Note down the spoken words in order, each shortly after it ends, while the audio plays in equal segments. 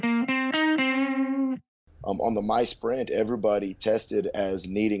On the My Sprint, everybody tested as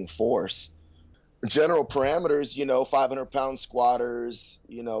needing force. General parameters, 500-pound squatters,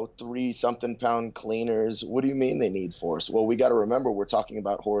 3-something pound cleaners. What do you mean they need force? Well, we got to remember we're talking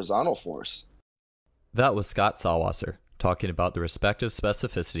about horizontal force. That was Scott Sallwasser talking about the respective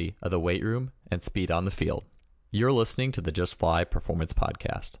specificity of the weight room and speed on the field. You're listening to the Just Fly Performance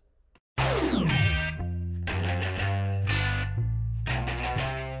Podcast.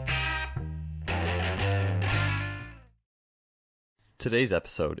 Today's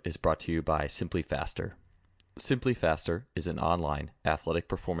episode is brought to you by Simply Faster. Simply Faster is an online athletic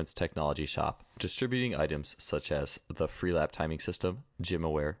performance technology shop distributing items such as the Freelap timing system,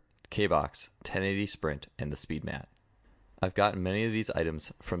 GymAware, K-Box, 1080 Sprint, and the SpeedMat. I've gotten many of these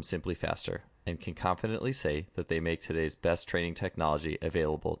items from Simply Faster and can confidently say that they make today's best training technology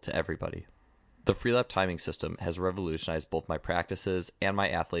available to everybody. The Freelap timing system has revolutionized both my practices and my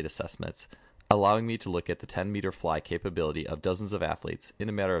athlete assessments, allowing me to look at the 10-meter fly capability of dozens of athletes in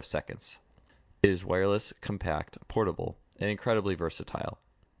a matter of seconds. It is wireless, compact, portable, and incredibly versatile.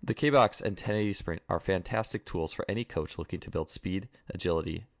 The K-Box and 1080 Sprint are fantastic tools for any coach looking to build speed,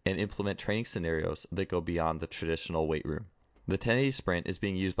 agility, and implement training scenarios that go beyond the traditional weight room. The 1080 Sprint is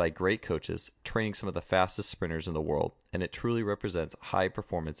being used by great coaches training some of the fastest sprinters in the world, and it truly represents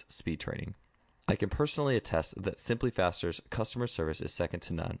high-performance speed training. I can personally attest that Simply Faster's customer service is second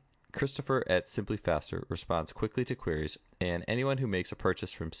to none. Christopher at Simply Faster responds quickly to queries, and anyone who makes a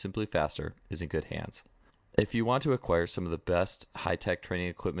purchase from Simply Faster is in good hands. If you want to acquire some of the best high-tech training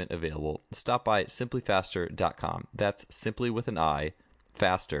equipment available, stop by simplyfaster.com. That's simply with an I,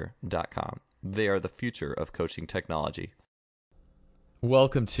 faster.com. They are the future of coaching technology.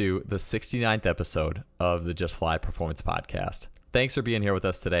 Welcome to the 69th episode of the Just Fly Performance Podcast. Thanks for being here with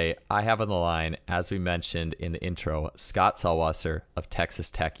us today. I have on the line, as we mentioned in the intro, Scott Sallwasser of Texas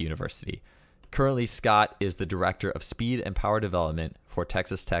Tech University. Currently, Scott is the Director of Speed and Power Development for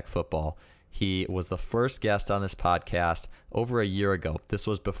Texas Tech football. He was the first guest on this podcast over a year ago. This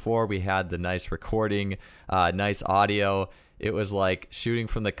was before we had the nice recording, nice audio. It was like shooting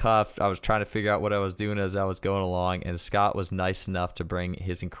from the cuff. I was trying to figure out what I was doing as I was going along, and Scott was nice enough to bring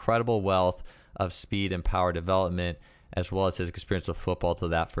his incredible wealth of speed and power development as well as his experience with football to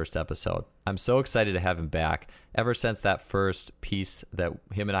that first episode. I'm so excited to have him back. Ever since that first piece that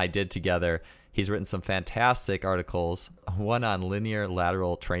him and I did together, he's written some fantastic articles, one on linear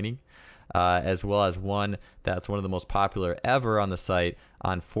lateral training, as well as one that's one of the most popular ever on the site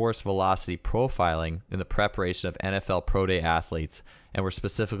on force velocity profiling in the preparation of NFL Pro Day athletes. And we're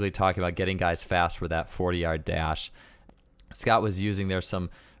specifically talking about getting guys fast for that 40-yard dash. Scott was using there some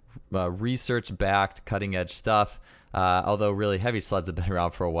research-backed, cutting-edge stuff, although really heavy sleds have been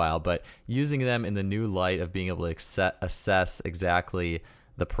around for a while, but using them in the new light of being able to assess exactly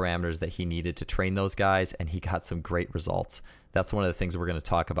the parameters that he needed to train those guys, and he got some great results. That's one of the things we're going to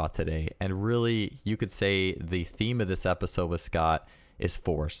talk about today. And really, you could say the theme of this episode with Scott is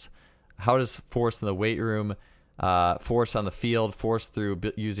force. How does force in the weight room, force on the field, force through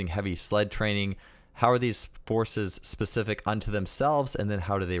using heavy sled training, how are these forces specific unto themselves, and then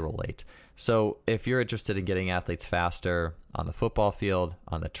how do they relate? So if you're interested in getting athletes faster on the football field,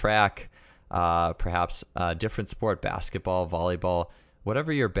 on the track, perhaps a different sport, basketball, volleyball,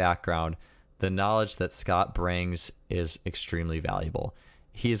 whatever your background, the knowledge that Scott brings is extremely valuable.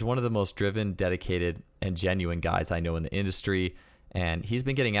 He is one of the most driven, dedicated, and genuine guys I know in the industry, and he's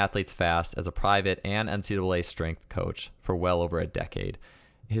been getting athletes fast as a private and NCAA strength coach for well over a decade.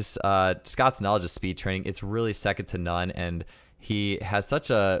 His Scott's knowledge of speed training, it's really second to none, and he has such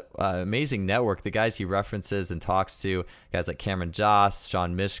a amazing network. The guys he references and talks to, guys like Cameron Joss,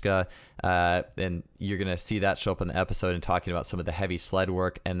 Sean Mishka, and you're going to see that show up in the episode and talking about some of the heavy sled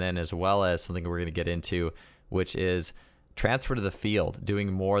work, and then as well as something we're going to get into, which is transfer to the field,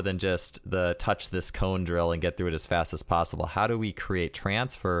 doing more than just the touch this cone drill and get through it as fast as possible. How do we create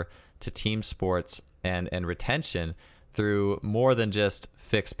transfer to team sports and retention through more than just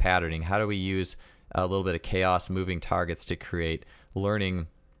fixed patterning? How do we use a little bit of chaos, moving targets to create learning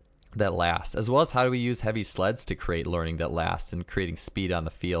that lasts, as well as how do we use heavy sleds to create learning that lasts and creating speed on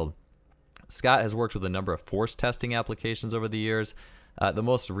the field? Scott has worked with a number of force testing applications over the years. The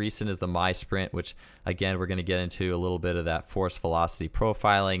most recent is the My Sprint, which again, we're going to get into a little bit of that force velocity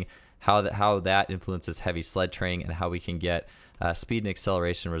profiling, how that influences heavy sled training and how we can get speed and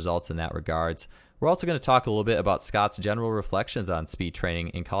acceleration results in that regards. We're also going to talk a little bit about Scott's general reflections on speed training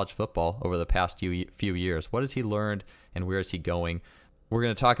in college football over the past few years. What has he learned and where is he going? We're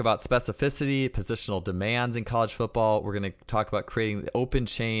going to talk about specificity, positional demands in college football. We're going to talk about creating the open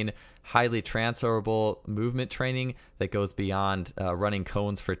chain, highly transferable movement training that goes beyond running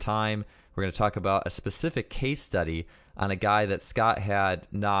cones for time. We're going to talk about a specific case study on a guy that Scott had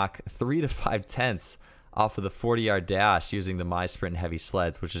knock 3 to 5 tenths off of the 40-yard dash using the MySprint heavy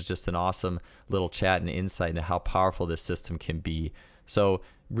sleds, which is just an awesome little chat and insight into how powerful this system can be. So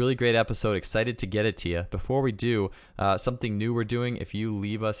really great episode. Excited to get it to you. Before we do, something new we're doing. If you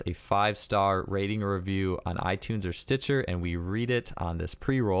leave us a 5-star rating or review on iTunes or Stitcher and we read it on this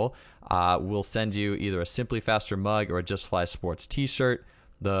pre-roll, we'll send you either a Simply Faster mug or a Just Fly Sports t-shirt.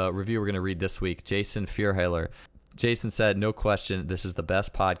 The review we're going to read this week, Jason Fearheiler. Jason said, no question, this is the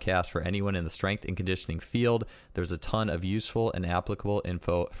best podcast for anyone in the strength and conditioning field. There's a ton of useful and applicable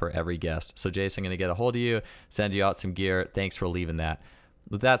info for every guest. So, Jason, I'm going to get a hold of you, send you out some gear. Thanks for leaving that.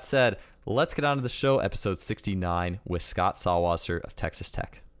 With that said, let's get on to the show, episode 69, with Scott Sawwasser of Texas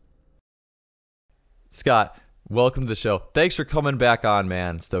Tech. Scott, welcome to the show. Thanks for coming back on,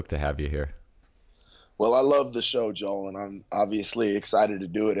 man. Stoked to have you here. Well, I love the show, Joel, and I'm obviously excited to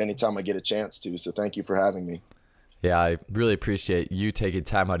do it anytime I get a chance to. So thank you for having me. Yeah, I really appreciate you taking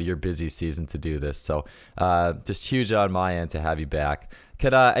time out of your busy season to do this. So just huge on my end to have you back.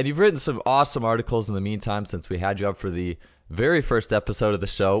 And you've written some awesome articles in the meantime since we had you up for the very first episode of the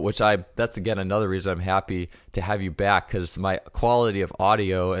show, that's again another reason I'm happy to have you back, because my quality of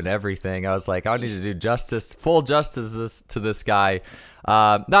audio and everything, I was like, I need to do full justice to this guy.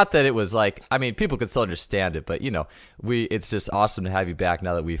 Not that it was like, I mean, people could still understand it, but it's just awesome to have you back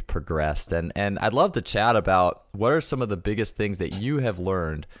now that we've progressed. And I'd love to chat about what are some of the biggest things that you have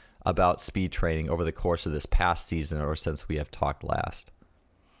learned about speed training over the course of this past season or since we have talked last.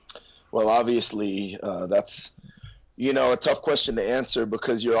 Well, obviously, that's a tough question to answer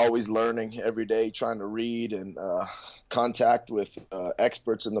because you're always learning every day, trying to read and contact with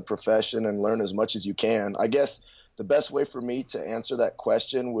experts in the profession and learn as much as you can. I guess the best way for me to answer that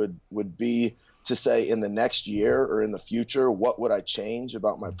question would be to say in the next year or in the future, what would I change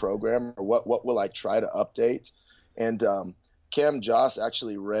about my program, or what will I try to update? And Cam Joss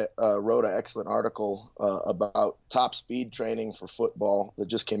actually wrote an excellent article about top speed training for football that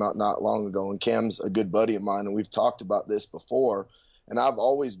just came out not long ago. And Cam's a good buddy of mine, and we've talked about this before. And I've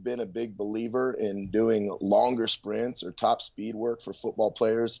always been a big believer in doing longer sprints or top speed work for football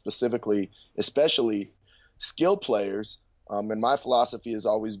players, especially skill players. And my philosophy has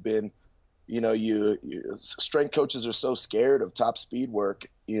always been, strength coaches are so scared of top speed work,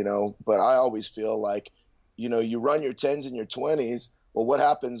 but I always feel like, you run your 10s and your 20s. Well, what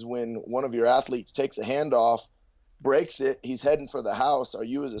happens when one of your athletes takes a handoff, breaks it, he's heading for the house? Are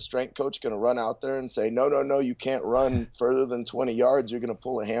you as a strength coach going to run out there and say, no, you can't run further than 20 yards, you're going to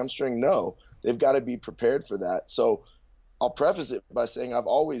pull a hamstring? No, they've got to be prepared for that. So I'll preface it by saying I've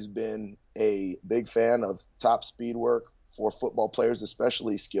always been a big fan of top speed work for football players,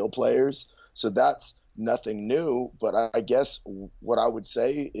 especially skill players. So that's nothing new, but I guess what I would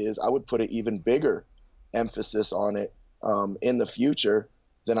say is I would put an even bigger emphasis on it in the future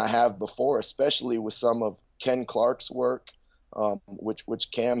than I have before, especially with some of Ken Clark's work,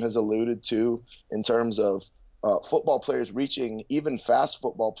 which Cam has alluded to in terms of football players even fast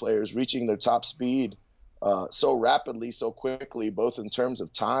football players reaching their top speed so rapidly, so quickly, both in terms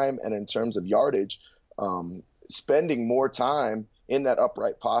of time and in terms of yardage, spending more time in that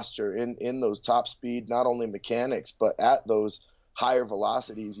upright posture, in those top speed, not only mechanics, but at those higher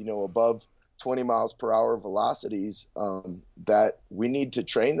velocities, above 20 miles per hour velocities, that we need to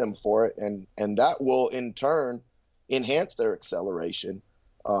train them for it. And that will in turn enhance their acceleration,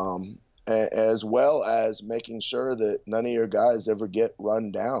 as well as making sure that none of your guys ever get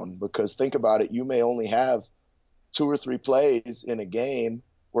run down. Because think about it, you may only have 2 or 3 plays in a game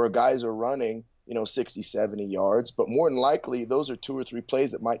where guys are running, 60, 70 yards, but more than likely those are 2 or 3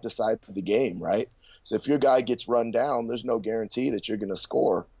 plays that might decide the game, right? So if your guy gets run down, there's no guarantee that you're going to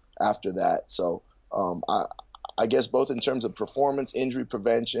score after that. So I guess both in terms of performance, injury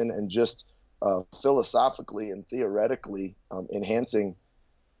prevention, and just philosophically and theoretically enhancing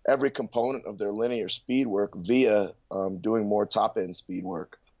every component of their linear speed work via doing more top-end speed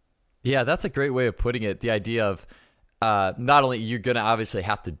work. Yeah, that's a great way of putting it. The idea of not only you're going to obviously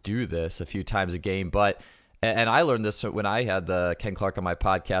have to do this a few times a game, but and I learned this when I had the Ken Clark on my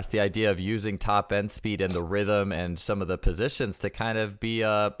podcast, the idea of using top end speed and the rhythm and some of the positions to kind of be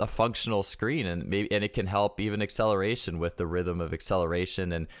a functional screen, and it can help even acceleration with the rhythm of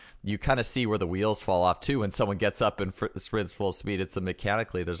acceleration. And you kind of see where the wheels fall off too when someone gets up and sprints full speed. It's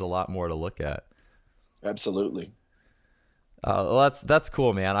mechanically, there's a lot more to look at. Absolutely. Well, that's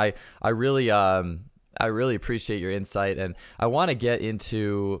cool, man. I really I really appreciate your insight, and I want to get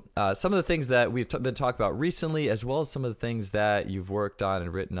into some of the things that we've been talking about recently, as well as some of the things that you've worked on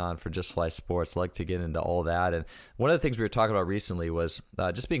and written on for Just Fly Sports. I'd like to get into all that. And one of the things we were talking about recently was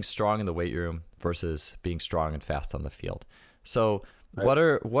just being strong in the weight room versus being strong and fast on the field. So what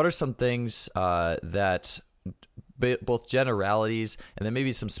are some things that both generalities and then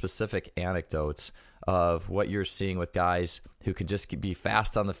maybe some specific anecdotes of what you're seeing with guys who can just be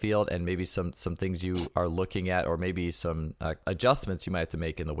fast on the field, and maybe some things you are looking at, or maybe some adjustments you might have to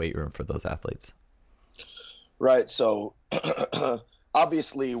make in the weight room for those athletes? Right. So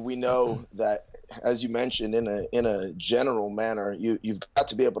obviously we know that, as you mentioned, in a general manner, you've got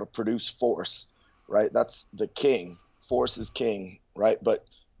to be able to produce force, right? That's the king. Force is king, right? But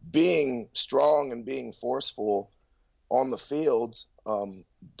being strong and being forceful on the field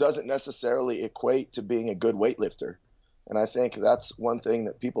doesn't necessarily equate to being a good weightlifter. And I think that's one thing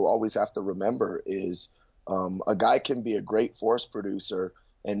that people always have to remember is a guy can be a great force producer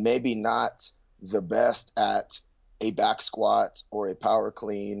and maybe not the best at a back squat or a power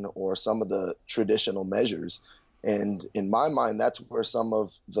clean or some of the traditional measures. And in my mind, that's where some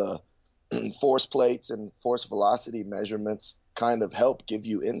of the force plates and force velocity measurements kind of help give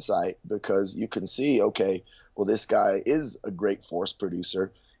you insight, because you can see, okay, well, this guy is a great force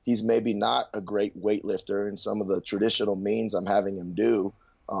producer. He's maybe not a great weightlifter in some of the traditional means I'm having him do.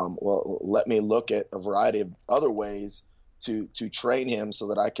 Well, let me look at a variety of other ways to train him so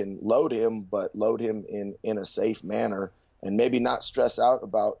that I can load him, but load him in a safe manner, and maybe not stress out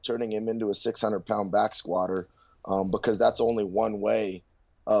about turning him into a 600-pound back squatter, because that's only one way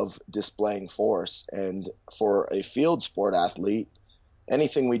of displaying force. And for a field sport athlete,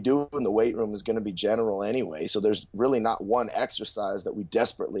 anything we do in the weight room is going to be general anyway. So there's really not one exercise that we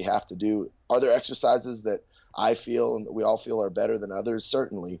desperately have to do. Are there exercises that I feel and that we all feel are better than others?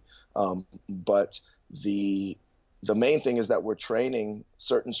 Certainly. But the main thing is that we're training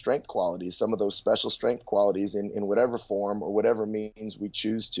certain strength qualities, some of those special strength qualities in whatever form or whatever means we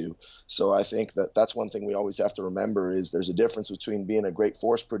choose to. So I think that that's one thing we always have to remember is there's a difference between being a great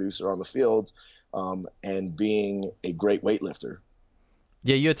force producer on the field and being a great weightlifter.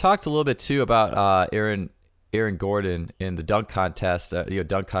 Yeah, you had talked a little bit too about Aaron Gordon in the dunk contest.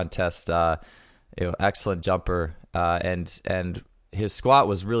 Excellent jumper, and his squat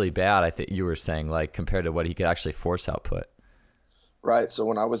was really bad. I think you were saying, like, compared to what he could actually force output. Right. So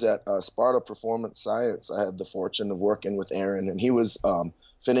when I was at Sparta Performance Science, I had the fortune of working with Aaron, and he was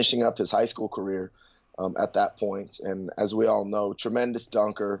finishing up his high school career at that point. And as we all know, tremendous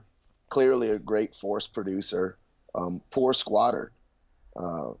dunker, clearly a great force producer, poor squatter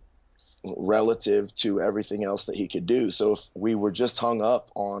relative to everything else that he could do. So if we were just hung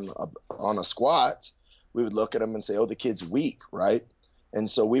up on a squat, we would look at him and say, oh, the kid's weak, right? And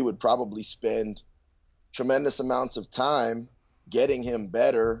so we would probably spend tremendous amounts of time getting him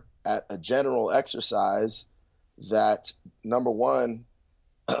better at a general exercise that, number one,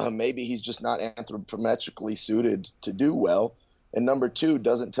 maybe he's just not anthropometrically suited to do well, and number two,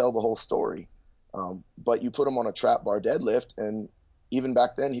 doesn't tell the whole story. But you put him on a trap bar deadlift, and even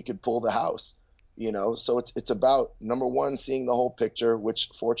back then he could pull the house, so it's about, number one, seeing the whole picture, which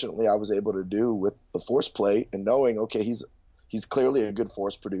fortunately I was able to do with the force plate, and knowing, okay, he's clearly a good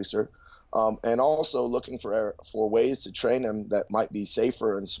force producer, and also looking for ways to train him that might be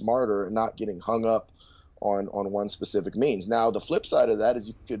safer and smarter and not getting hung up on one specific means. Now the flip side of that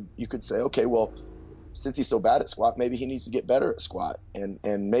is you could say, okay, well, since he's so bad at squat, maybe he needs to get better at squat, and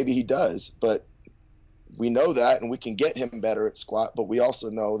maybe he does, but we know that, and we can get him better at squat, but we also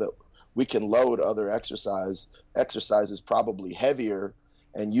know that we can load other exercises probably heavier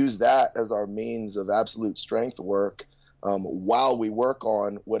and use that as our means of absolute strength work while we work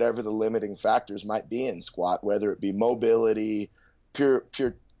on whatever the limiting factors might be in squat, whether it be mobility,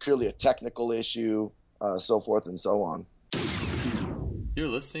 purely a technical issue, so forth and so on. You're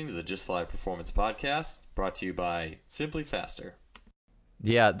listening to the Just Fly Performance Podcast, brought to you by Simply Faster.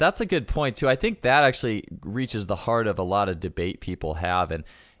 Yeah, that's a good point, too. I think that actually reaches the heart of a lot of debate people have. And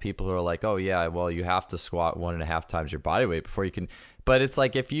people who are like, oh, yeah, well, you have to squat 1.5 times your body weight before you can. But it's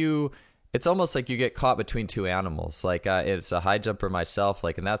like it's almost like you get caught between two animals. Like it's a high jumper myself,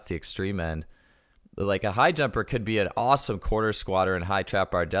 and that's the extreme end. Like a high jumper could be an awesome quarter squatter and high trap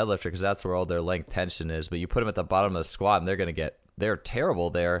bar deadlifter because that's where all their length tension is. But you put them at the bottom of the squat and they're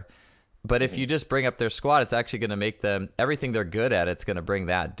terrible there. But if you just bring up their squat, it's actually going to make them, everything they're good at, it's going to bring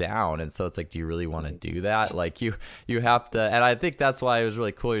that down. And so it's like, do you really want to do that? Like you have to, and I think that's why it was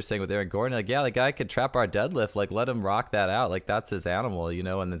really cool you're saying with Aaron Gordon, like, yeah, the guy could trap bar deadlift, like let him rock that out. Like that's his animal,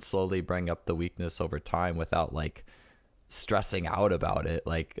 and then slowly bring up the weakness over time without like stressing out about it.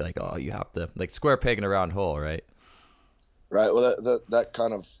 Like, oh, you have to, like, square peg in a round hole, right? Right. Well, that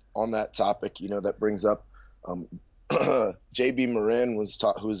kind of on that topic, that brings up um, JB Marin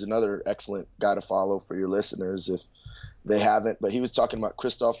who's another excellent guy to follow for your listeners if they haven't. But he was talking about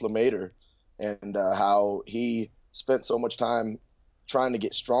Christophe Lemaître and how he spent so much time trying to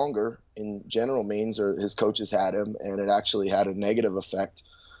get stronger in general means, or his coaches had him, and it actually had a negative effect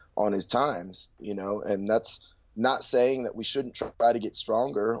on his times. And that's not saying that we shouldn't try to get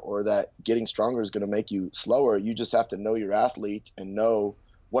stronger or that getting stronger is going to make you slower. You just have to know your athlete and know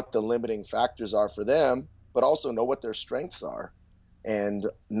what the limiting factors are for them, but also know what their strengths are and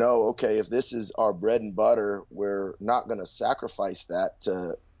know, okay, if this is our bread and butter, we're not going to sacrifice that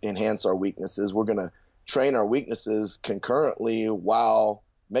to enhance our weaknesses. We're going to train our weaknesses concurrently while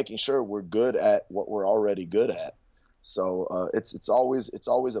making sure we're good at what we're already good at. So it's always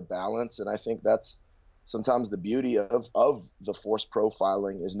a balance, and I think that's sometimes the beauty of the force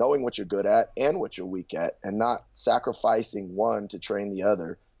profiling is knowing what you're good at and what you're weak at, and not sacrificing one to train the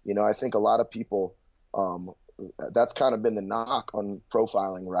other. I think a lot of people, that's kind of been the knock on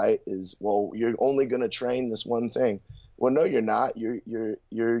profiling, right? Is, well, you're only going to train this one thing. Well, no, you're not.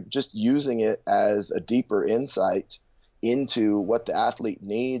 You're just using it as a deeper insight into what the athlete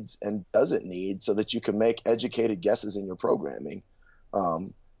needs and doesn't need, so that you can make educated guesses in your programming.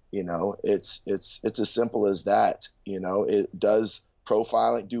 It's as simple as that. It does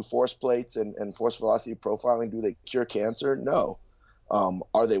profiling, do force plates and force velocity profiling, do they cure cancer? No.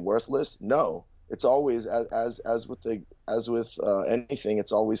 Are they worthless? No. It's always as with anything,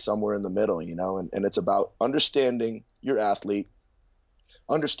 it's always somewhere in the middle, and it's about understanding your athlete,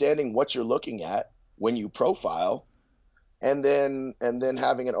 understanding what you're looking at when you profile, and then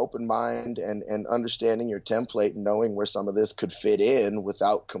having an open mind and understanding your template and knowing where some of this could fit in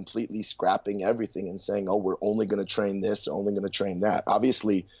without completely scrapping everything and saying, oh, we're only going to train this, only going to train that.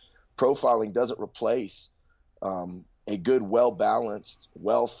 Obviously, profiling doesn't replace a good, well-balanced,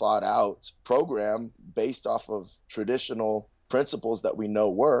 well-thought-out program based off of traditional principles that we know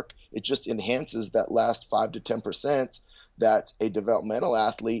work. It just enhances that last 5 to 10% that a developmental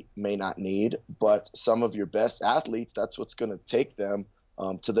athlete may not need, but some of your best athletes, that's what's going to take them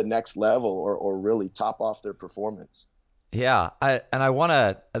to the next level or really top off their performance. Yeah,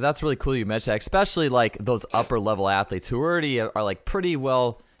 that's really cool you mentioned that, especially like those upper level athletes who already are like pretty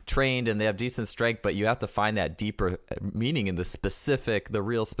well trained and they have decent strength, but you have to find that deeper meaning in the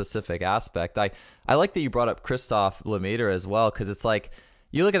real specific aspect. I like that you brought up Christophe Lemaître as well, because it's like,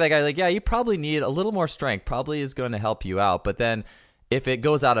 you look at that guy like, yeah, you probably need a little more strength, probably is going to help you out. But then if it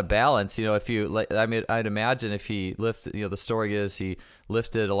goes out of balance, if you, like, I mean, I'd imagine if he lifted, the story is he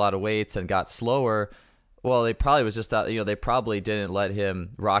lifted a lot of weights and got slower. Well, they probably was just they probably didn't let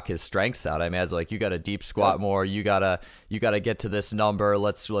him rock his strengths out. I imagine, like, you got to deep squat more, you gotta get to this number,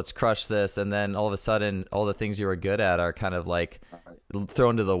 let's crush this, and then all of a sudden all the things you were good at are kind of like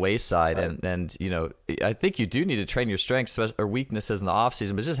thrown to the wayside. Right. And I think you do need to train your strengths or weaknesses in the off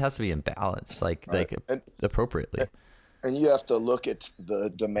season, but it just has to be in balance, like appropriately. And you have to look at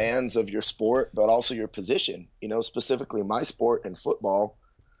the demands of your sport, but also your position. Specifically my sport in football,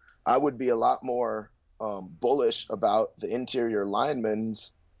 I would be a lot more bullish about the interior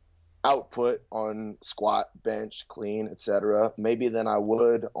lineman's output on squat, bench, clean, etc., maybe than I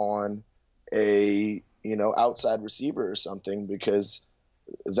would on a outside receiver or something, because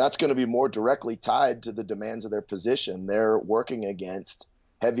that's going to be more directly tied to the demands of their position. They're working against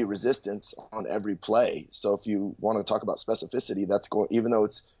heavy resistance on every play. So if you want to talk about specificity, even though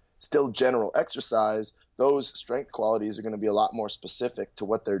it's still general exercise, those strength qualities are going to be a lot more specific to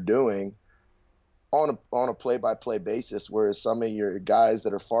what they're doing on a play-by-play basis, whereas some of your guys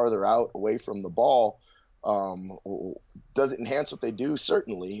that are farther out away from the ball, does it enhance what they do?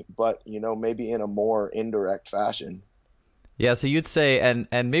 Certainly, but maybe in a more indirect fashion. Yeah, so you'd say, and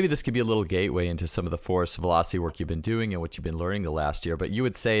maybe this could be a little gateway into some of the force velocity work you've been doing and what you've been learning the last year, but you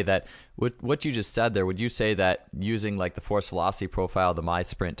would say that what you just said there, would you say that using like the force velocity profile, the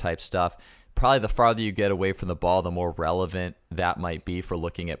MySprint type stuff, probably the farther you get away from the ball, the more relevant that might be for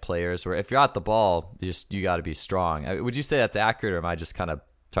looking at players? Where if you're at the ball, you got to be strong. Would you say that's accurate, or am I just kind of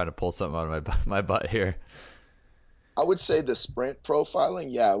trying to pull something out of my butt here? I would say the sprint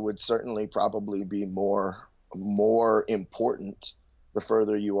profiling, would certainly probably be more important the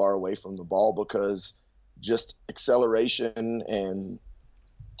further you are away from the ball, because just acceleration and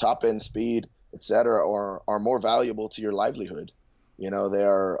top end speed, etc., are more valuable to your livelihood. They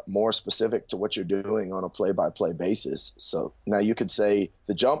are more specific to what you're doing on a play-by-play basis. So now you could say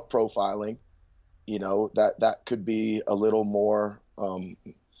the jump profiling, that could be a little more,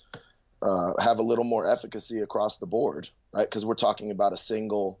 have a little more efficacy across the board. right? Because we're talking about a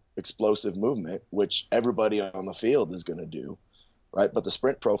single explosive movement, which everybody on the field is going to do, right? But the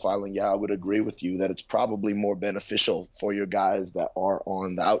sprint profiling, yeah, I would agree with you that it's probably more beneficial for your guys that are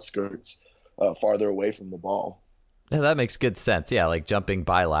on the outskirts, farther away from the ball. Yeah, that makes good sense. Yeah, like jumping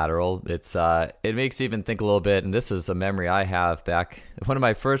bilateral. It makes you even think a little bit, and this is a memory I have back one of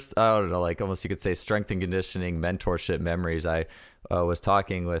my first, I don't know, like almost you could say strength and conditioning mentorship memories. I was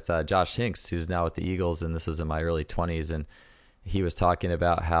talking with Josh Hinks, who's now with the Eagles, and this was in my early 20s, and he was talking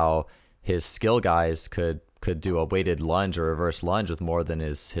about how his skill guys could do a weighted lunge or reverse lunge with more than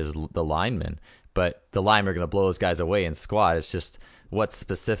the linemen, but the linemen are going to blow those guys away in squat. It's just what's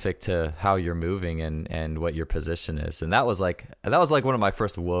specific to how you're moving and what your position is. And that was like one of my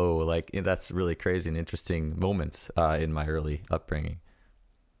first whoa, like that's really crazy and interesting moments in my early upbringing.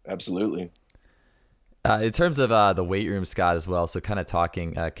 Absolutely. In terms of the weight room, Scott, as well. So kind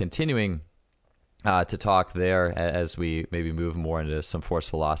of continuing to talk there as we maybe move more into some force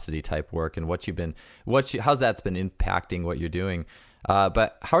velocity type work and how's that's been impacting what you're doing.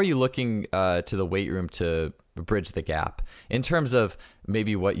 But how are you looking to the weight room to bridge the gap in terms of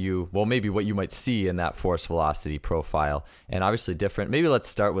maybe what you might see in that force velocity profile? And obviously different. Maybe let's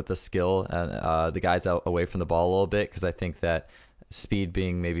start with the skill and the guys out away from the ball a little bit, because I think that speed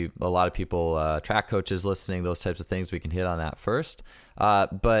being maybe a lot of people, track coaches listening, those types of things, we can hit on that first.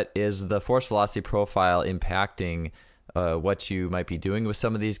 But is the force velocity profile impacting what you might be doing with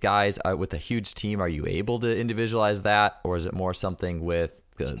some of these guys with a huge team? Are you able to individualize that, or is it more something with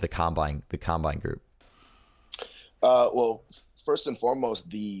the combine group? Well, first and foremost,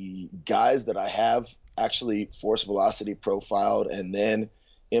 the guys that I have actually force velocity profiled and then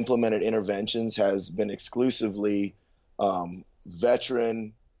implemented interventions has been exclusively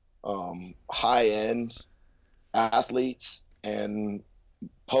veteran, high end athletes and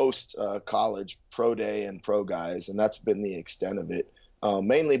post college pro day and pro guys. And that's been the extent of it,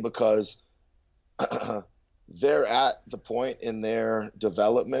 mainly because they're at the point in their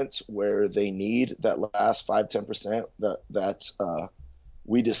development where they need that last 5-10% that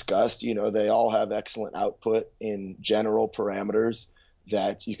we discussed. They all have excellent output in general parameters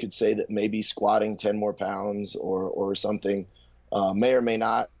that you could say that maybe squatting 10 more pounds or something may or may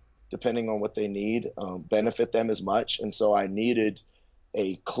not, depending on what they need, benefit them as much. And so I needed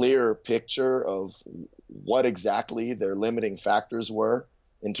a clear picture of what exactly their limiting factors were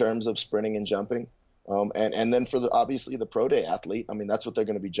in terms of sprinting and jumping. And then for obviously the pro day athlete, I mean, that's what they're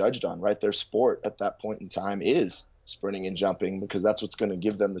going to be judged on, right? Their sport at that point in time is sprinting and jumping, because that's what's going to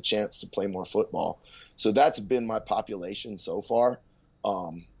give them the chance to play more football. So that's been my population so far.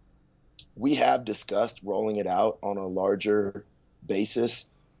 We have discussed rolling it out on a larger basis,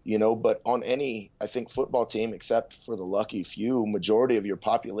 but on any, I think, football team, except for the lucky few, majority of your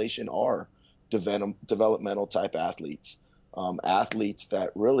population are developmental type athletes. Athletes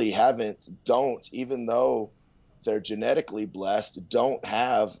that really even though they're genetically blessed, don't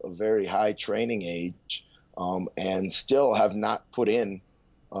have a very high training age, and still have not put in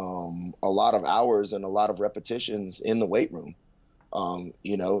a lot of hours and a lot of repetitions in the weight room.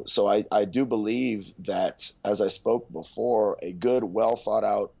 So I do believe that, as I spoke before, a good, well thought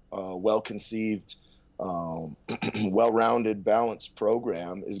out, well conceived, well-rounded, balanced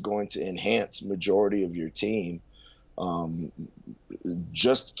program is going to enhance majority of your team.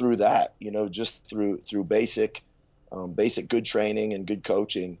 Just through that, just through basic good training and good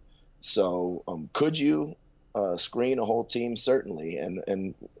coaching. So could you screen a whole team? Certainly.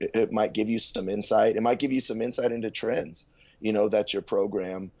 And it might give you some insight. It might give you some insight into trends, that your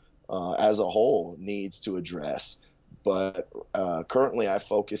program as a whole needs to address. But currently I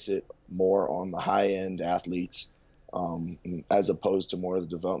focus it more on the high end athletes, as opposed to more of the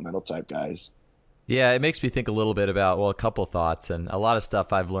developmental type guys. Yeah, it makes me think a little bit about, well, a couple thoughts, and a lot of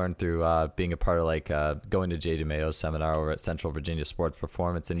stuff I've learned through being a part of going to Jay DeMayo's seminar over at Central Virginia Sports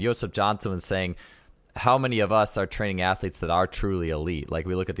Performance. And Joseph Johnson was saying how many of us are training athletes that are truly elite. Like,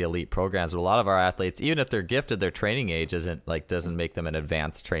 we look at the elite programs, but a lot of our athletes, even if they're gifted, their training age doesn't make them an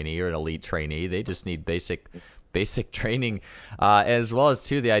advanced trainee or an elite trainee. They just need basic training, as well as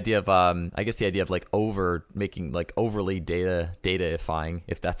too the idea of like overly dataifying,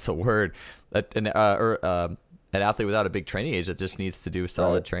 if that's a word, an athlete without a big training age that just needs to do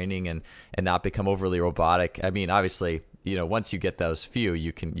solid training and not become overly robotic. I mean, obviously, once you get those few,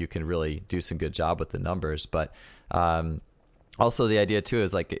 you can really do some good job with the numbers. But also the idea too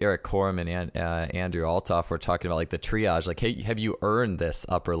is like Eric Corum and Andrew Altoff were talking about, like, the triage. Like, hey, have you earned this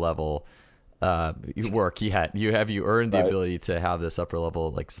upper level work yet? Have you earned the ability to have this upper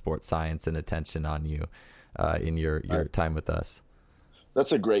level, like, sports science and attention on you in your time with us?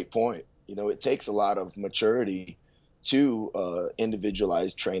 That's a great point. It takes a lot of maturity to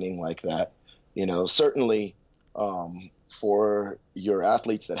individualized training like that. Certainly, for your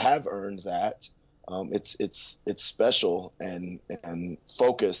athletes that have earned that, it's special and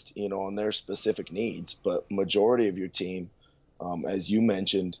focused, on their specific needs. But majority of your team, as you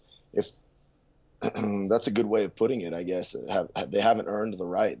mentioned, if that's a good way of putting it, I guess, they haven't earned the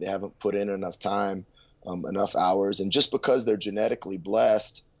right. They haven't put in enough time, enough hours, and just because they're genetically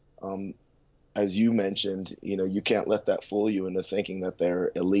blessed, um, as you mentioned, you can't let that fool you into thinking that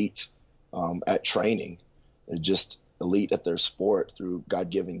they're elite at training. They're just elite at their sport through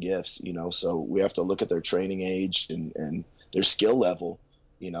God-given gifts. So we have to look at their training age and their skill level,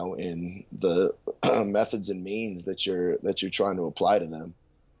 in the methods and means that you're trying to apply to them.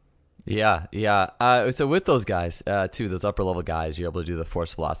 Yeah, yeah. So with those guys, too, those upper level guys, you're able to do the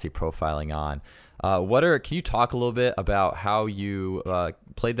force velocity profiling on. Can you talk a little bit about how you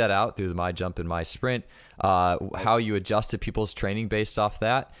played that out through the My Jump and My Sprint, how you adjusted people's training based off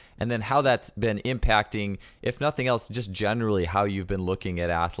that, and then how that's been impacting, if nothing else, just generally how you've been looking at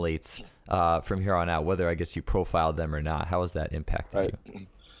athletes from here on out, whether I guess you profiled them or not. How has that impacted Right. you?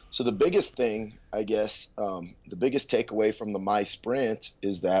 So the biggest thing, I guess, the biggest takeaway from the My Sprint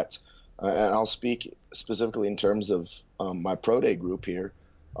is that, and I'll speak specifically in terms of my pro day group here.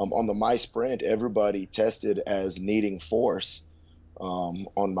 On the My Sprint, everybody tested as needing force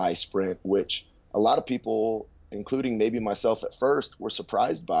on My Sprint, which a lot of people, including maybe myself at first, were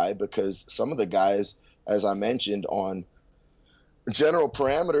surprised by, because some of the guys, as I mentioned, on general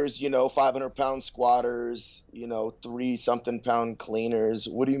parameters, 500-pound squatters, three something pound cleaners.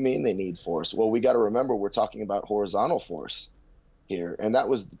 What do you mean they need force? Well, we got to remember we're talking about horizontal force here. And that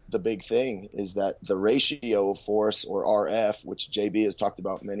was the big thing, is that the ratio of force, or RF, which JB has talked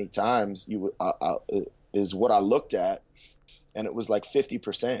about many times, is what I looked at. And it was like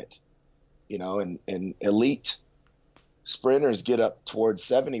 50%, and elite sprinters get up towards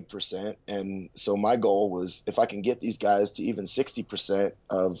 70%. And so my goal was, if I can get these guys to even 60%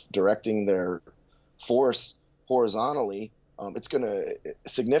 of directing their force horizontally, it's going to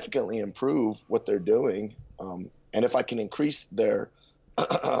significantly improve what they're doing. And if I can increase their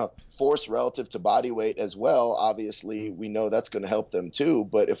force relative to body weight as well, obviously we know that's going to help them too.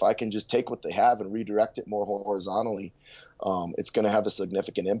 But if I can just take what they have and redirect it more horizontally, it's going to have a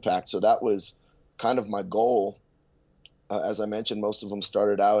significant impact. So that was kind of my goal. As I mentioned, most of them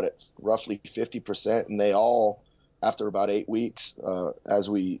started out at roughly 50%, and they all, after about 8 weeks, as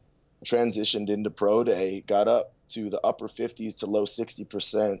we transitioned into pro day, got up to the upper 50s to low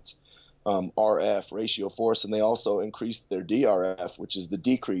 60% RF ratio force, and they also increased their DRF, which is the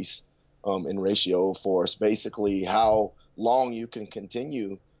decrease in ratio of force, basically how long you can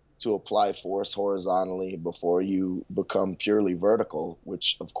continue to apply force horizontally before you become purely vertical,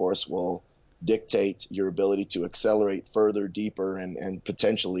 which of course will dictate your ability to accelerate further, deeper, and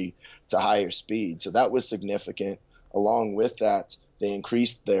potentially to higher speed. So that was significant. Along with that, they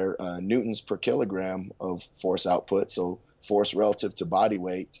increased their newtons per kilogram of force output, so force relative to body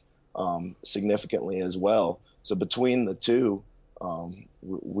weight, significantly as well. So between the two,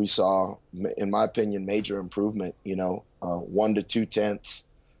 we saw, in my opinion, major improvement, 1 to 2 tenths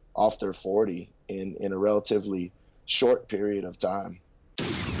off their 40 in a relatively short period of time.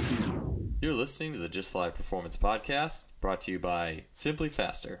 You're listening to the Just Fly Performance Podcast, brought to you by Simply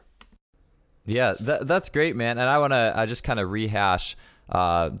Faster. Yeah, that's great, man. And I just kind of rehash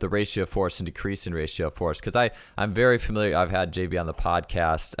the ratio of force and decrease in ratio of force, because I'm very familiar. I've had JB on the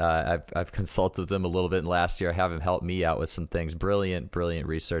podcast. I've consulted with him a little bit, and last year I have him help me out with some things. Brilliant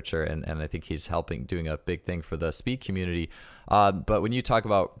researcher, and I think he's doing a big thing for the speed community. But when you talk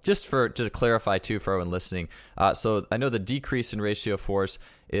about, just to clarify too for everyone listening, so I know the decrease in ratio of force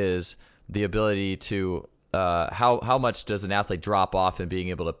is the ability to how much does an athlete drop off in being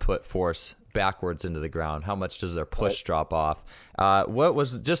able to put force backwards into the ground? How much does their push drop off? What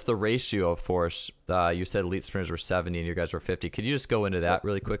was just the ratio of force? You said elite sprinters were 70 and you guys were 50. Could you just go into that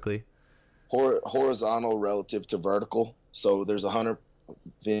really quickly? Horizontal relative to vertical. So there's 100.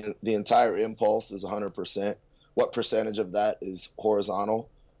 The entire impulse is 100%. What percentage of that is horizontal,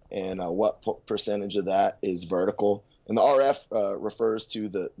 and what percentage of that is vertical? And the RF refers to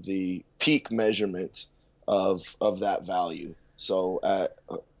the peak measurement of that value. So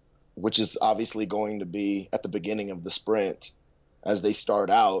which is obviously going to be at the beginning of the sprint, as they start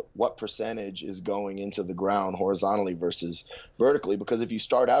out, what percentage is going into the ground horizontally versus vertically? Because if you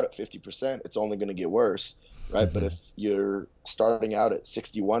start out at 50%, it's only going to get worse, right? Mm-hmm. But if you're starting out at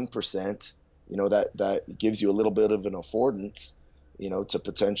 61%, that gives you a little bit of an affordance, to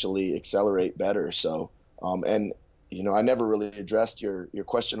potentially accelerate better. So, and I never really addressed your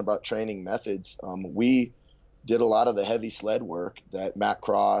question about training methods. We did a lot of the heavy sled work that Matt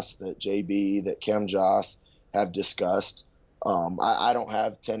Cross, that JB, that Cam Joss have discussed. I don't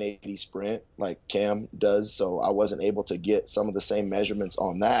have 1080 sprint like Cam does, so I wasn't able to get some of the same measurements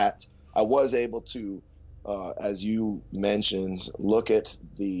on that. I was able to, as you mentioned, look at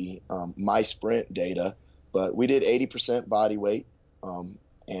the my sprint data, but we did 80% body weight,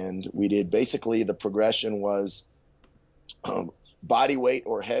 and we did basically the progression was body weight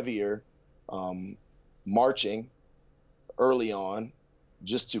or heavier, marching early on,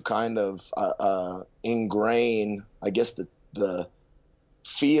 just to kind of ingrain, I guess, the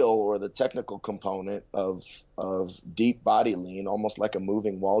feel or the technical component of deep body lean, almost like a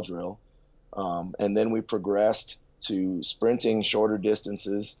moving wall drill. And then we progressed to sprinting shorter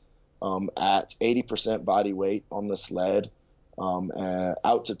distances at 80% body weight on the sled,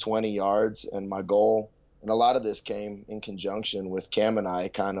 out to 20 yards. And my goal, and a lot of this came in conjunction with Cam and I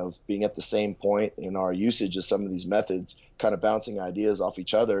kind of being at the same point in our usage of some of these methods, kind of bouncing ideas off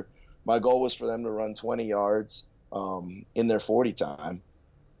each other. My goal was for them to run 20 yards in their 40 time,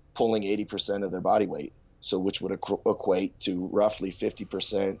 pulling 80% of their body weight. So which would equate to roughly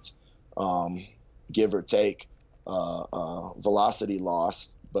 50%, give or take, velocity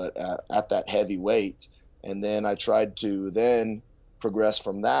loss, but at that heavy weight. And then I tried to then progress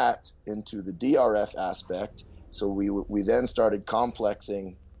from that into the DRF aspect. So we then started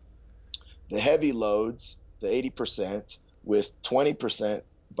complexing the heavy loads, the 80%, with 20%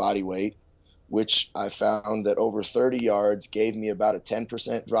 body weight, which I found that over 30 yards gave me about a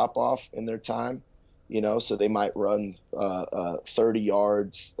 10% drop off in their time. So they might run 30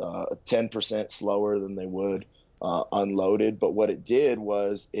 yards, 10% slower than they would unloaded. But what it did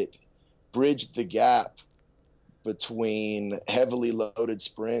was it bridged the gap between heavily loaded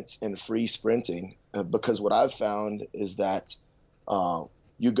sprints and free sprinting, because what I've found is that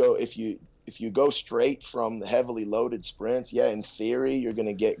if you go straight from the heavily loaded sprints, yeah, in theory you're going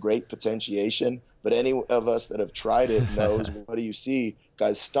to get great potentiation, but any of us that have tried it knows what do you see?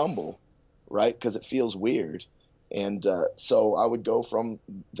 Guys stumble, right? Because it feels weird. And so I would go from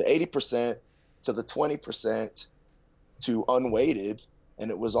the 80% to the 20% to unweighted,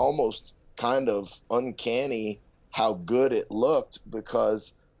 and it was almost kind of uncanny how good it looked,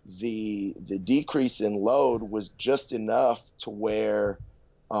 because the decrease in load was just enough to where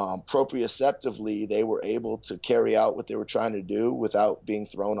proprioceptively they were able to carry out what they were trying to do without being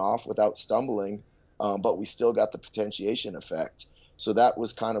thrown off, without stumbling, but we still got the potentiation effect. So that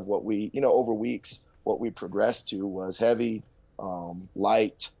was kind of what we, over weeks, what we progressed to was heavy,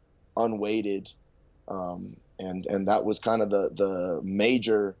 light, unweighted, and that was kind of the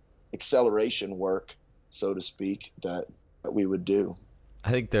major acceleration work, so to speak, that we would do. I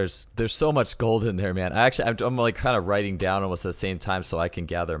think there's so much gold in there, man. I'm like kind of writing down almost at the same time so I can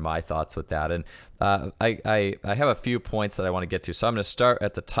gather my thoughts with that. And I have a few points that I want to get to. So I'm going to start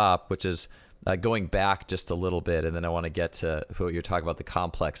at the top, which is going back just a little bit, and then I want to get to what you're talking about, the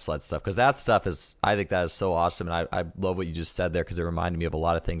complex sled stuff, because that stuff is, I think that is so awesome, and I love what you just said there, because it reminded me of a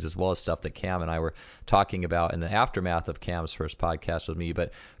lot of things, as well as stuff that Cam and I were talking about in the aftermath of Cam's first podcast with me.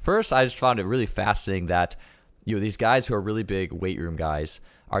 But first, I just found it really fascinating that these guys who are really big weight room guys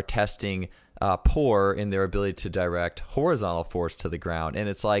are testing poor in their ability to direct horizontal force to the ground. And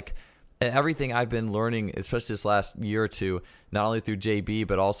it's like everything I've been learning, especially this last year or two, not only through JB,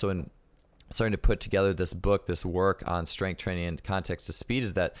 but also in starting to put together this book, this work on strength training and context to speed,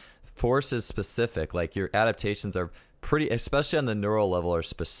 is that force is specific. Like your adaptations are pretty, especially on the neural level, are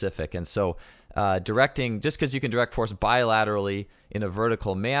specific. And so directing, just because you can direct force bilaterally in a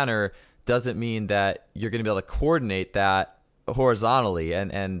vertical manner doesn't mean that you're going to be able to coordinate that horizontally.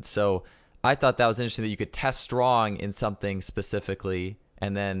 And so I thought that was interesting, that you could test strong in something specifically,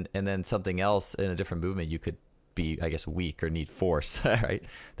 and then something else in a different movement you could be, I guess, weak or need force. Right?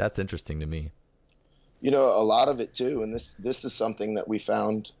 That's interesting to me. A lot of it too, and this is something that we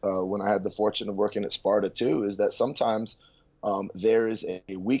found when I had the fortune of working at Sparta too, is that sometimes there is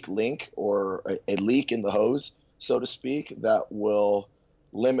a weak link or a leak in the hose, so to speak, that will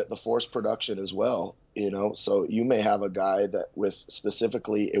limit the force production as well. So you may have a guy that with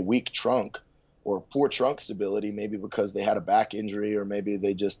specifically a weak trunk or poor trunk stability, maybe because they had a back injury, or maybe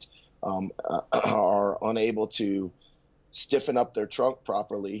they just are unable to stiffen up their trunk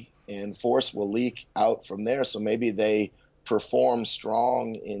properly, and force will leak out from there. So maybe they perform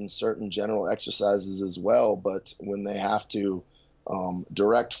strong in certain general exercises as well, but when they have to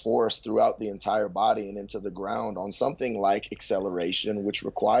direct force throughout the entire body and into the ground on something like acceleration, which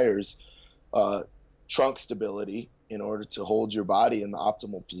requires trunk stability in order to hold your body in the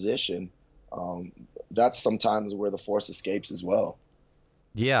optimal position, that's sometimes where the force escapes as well.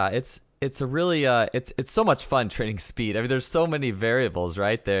 Yeah, it's it's a really it's so much fun training speed. I mean, there's so many variables,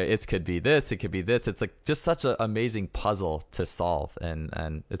 right? There, it could be this, it could be this. It's like just such an amazing puzzle to solve,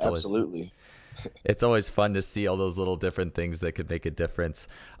 and Absolutely. it's always fun to see all those little different things that could make a difference.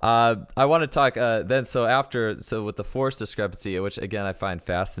 I want to talk then. So with the force discrepancy, which again I find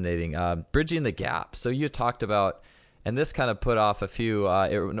fascinating, bridging the gap. So you talked about, and this kind of put off a few.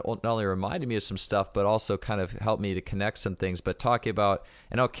 It not only reminded me of some stuff, but also kind of helped me to connect some things. But talking about,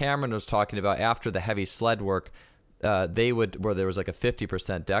 I know Cameron was talking about after the heavy sled work, where there was like a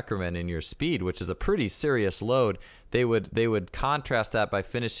 50% decrement in your speed, which is a pretty serious load. They would contrast that by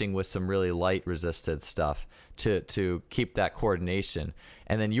finishing with some really light resisted stuff to keep that coordination.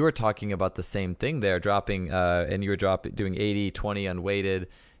 And then you were talking about the same thing there, dropping and you were doing 80-20 unweighted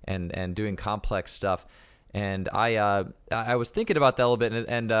and doing complex stuff. And I was thinking about that a little bit,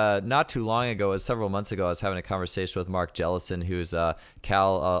 and not too long ago, several months ago, I was having a conversation with Mark Jellison, who's a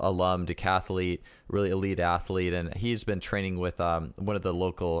Cal alum, decathlete, really elite athlete, and he's been training with one of the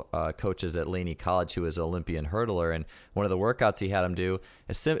local coaches at Laney College, who is an Olympian hurdler, and one of the workouts he had him do,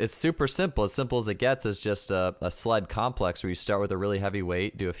 it's super simple, as simple as it gets, is just a sled complex where you start with a really heavy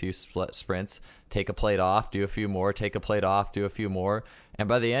weight, do a few sprints, take a plate off, do a few more, take a plate off, do a few more, and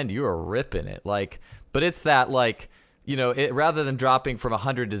by the end, you are ripping it, but it's that rather than dropping from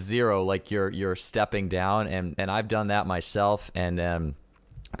 100 to 0, like you're stepping down, and I've done that myself, and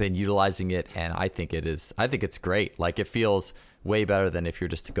been utilizing it, and I think it's great. Like, it feels way better than if you're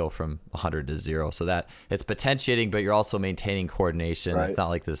just to go from 100 to 0. So that it's potentiating, but you're also maintaining coordination. Right. It's not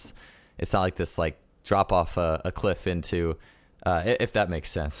like this like drop off a cliff into, if that makes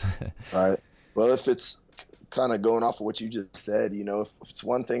sense. Right. Well, if it's kind of going off of what you just said, if it's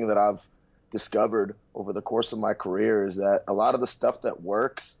one thing that I've discovered over the course of my career is that a lot of the stuff that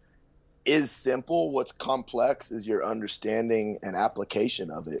works is simple. What's complex is your understanding and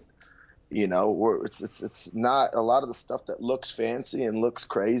application of it. It's not a lot of the stuff that looks fancy and looks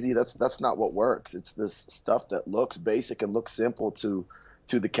crazy. That's not what works. It's this stuff that looks basic and looks simple to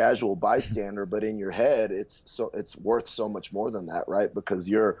the casual bystander, but in your head, it's worth so much more than that, right? Because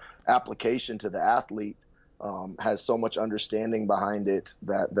your application to the athlete has so much understanding behind it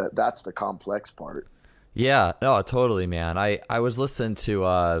that's the complex part. Yeah, no, totally, man. I was listening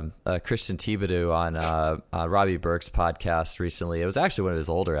to Christian Thibaudeau on Robbie Burke's podcast recently. It was actually one of his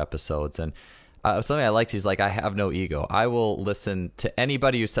older episodes, and something I liked. He's like, I have no ego. I will listen to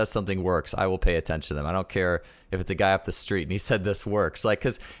anybody who says something works. I will pay attention to them. I don't care if it's a guy off the street and he said this works.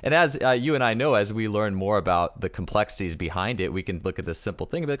 And as you and I know, as we learn more about the complexities behind it, we can look at this simple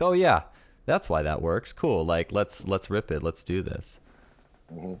thing and be like, oh yeah, that's why that works. Cool. Like, let's rip it. Let's do this.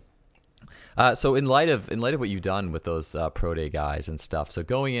 Mm-hmm. So in light of what you've done with those pro day guys and stuff, so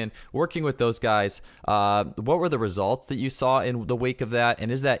going in, working with those guys, what were the results that you saw in the wake of that,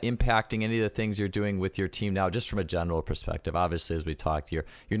 and is that impacting any of the things you're doing with your team now, just from a general perspective? Obviously, as we talked, you're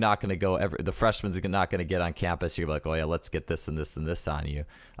not going to go the freshmen are not going to get on campus. You're like, oh yeah, let's get this and this and this on you.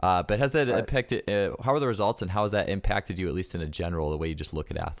 But has that impacted? How are the results, and how has that impacted you, at least in a general, the way you just look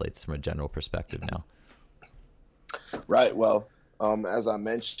at athletes from a general perspective now? Right. Well. As I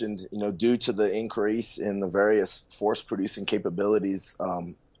mentioned, due to the increase in the various force-producing capabilities,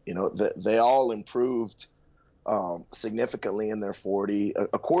 they all improved significantly in their 40.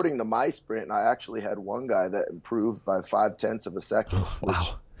 According to my sprint, I actually had one guy that improved by 0.5 of a second. Wow.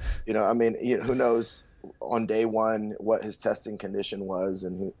 Which, who knows on day one what his testing condition was,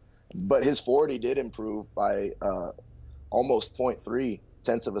 but his 40 did improve by almost 0.3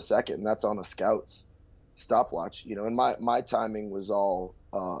 of a second, and that's on a Scouts stopwatch, and my timing was all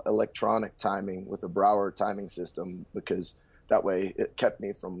electronic timing with a Brouwer timing system, because that way it kept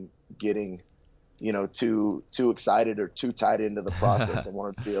me from getting too excited or too tied into the process. I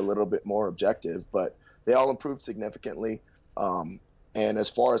wanted to be a little bit more objective, but they all improved significantly. And as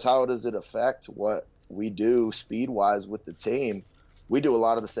far as how does it affect what we do speed wise with the team, we do a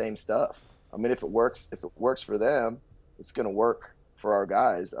lot of the same stuff. If it works for them, it's going to work for our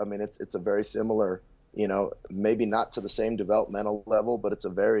guys. It's a very similar, maybe not to the same developmental level, but it's a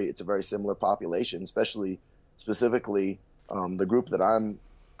very similar population, specifically the group that I'm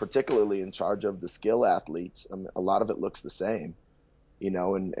particularly in charge of, the skill athletes. A lot of it looks the same,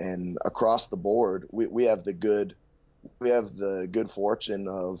 and across the board, we have the good fortune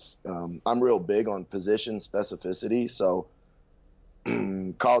of, I'm real big on position specificity. So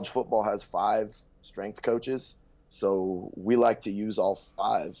college football has 5 strength coaches. So we like to use all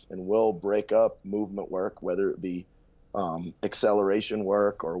 5, and we'll break up movement work, whether it be acceleration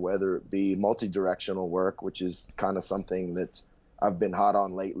work or whether it be multi-directional work, which is kind of something that I've been hot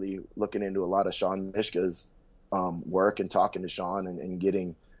on lately, looking into a lot of Sean Mishka's work and talking to Sean and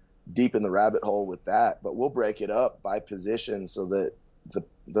getting deep in the rabbit hole with that, but we'll break it up by position so that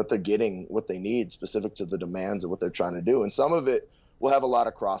that they're getting what they need specific to the demands of what they're trying to do. And some of it will have a lot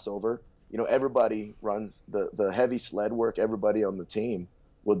of crossover. Everybody runs the heavy sled work. Everybody on the team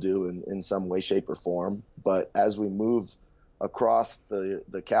will do in some way, shape, or form. But as we move across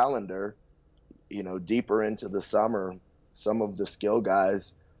the calendar, deeper into the summer, some of the skill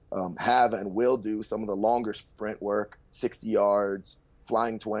guys have and will do some of the longer sprint work, 60 yards,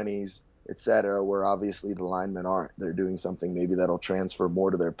 flying 20s, etc., where obviously the linemen aren't. They're doing something maybe that'll transfer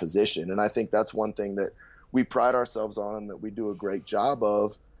more to their position. And I think that's one thing that we pride ourselves on, that we do a great job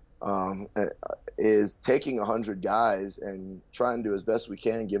of, is taking 100 guys and trying to, as best we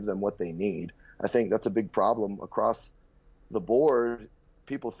can, give them what they need. I think that's a big problem across the board.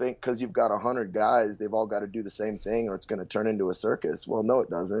 People think because you've got 100 guys, they've all got to do the same thing or it's going to turn into a circus. Well, no, it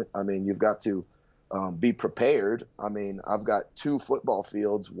doesn't. I mean, you've got to be prepared. I mean, I've got 2 football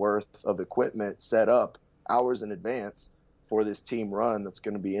fields worth of equipment set up hours in advance for this team run that's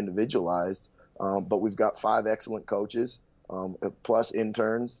going to be individualized. But we've got 5 excellent coaches, plus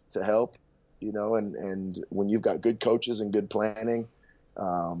interns to help, and when you've got good coaches and good planning,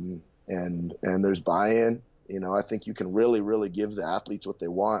 and there's buy-in, I think you can really, really give the athletes what they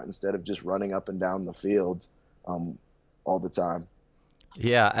want instead of just running up and down the field all the time.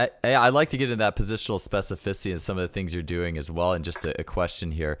 Yeah, I like to get into that positional specificity and some of the things you're doing as well. And just a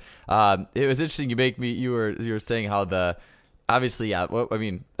question here. It was interesting. You were saying how obviously, yeah. I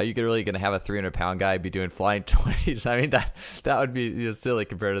mean, are you really going to have a 300-pound guy be doing flying 20s? I mean, that would be silly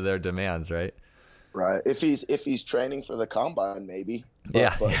compared to their demands, right? Right. If he's training for the combine, maybe.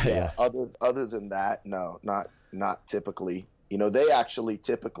 But yeah. Other than that, no, not typically. They actually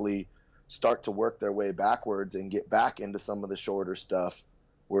typically start to work their way backwards and get back into some of the shorter stuff,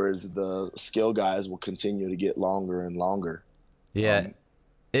 whereas the skill guys will continue to get longer and longer. Yeah.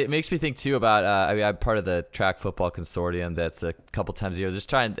 It makes me think too about, I'm part of the track football consortium that's a couple times a year. Just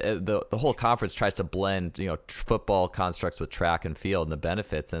trying, the whole conference tries to blend, football constructs with track and field and the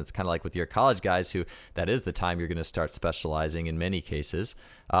benefits. And it's kind of like with your college guys that is the time you're going to start specializing in many cases,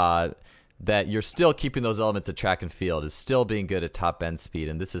 that you're still keeping those elements of track and field, is still being good at top end speed.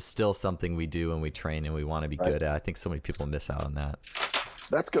 And this is still something we do and we train and we want to be good at. I think so many people miss out on that.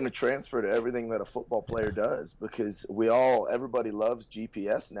 That's going to transfer to everything that a football player does, because everybody loves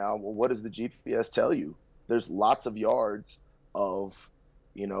GPS now. Well, what does the GPS tell you? There's lots of yards of,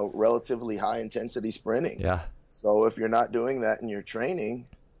 relatively high intensity sprinting. Yeah. So if you're not doing that in your training,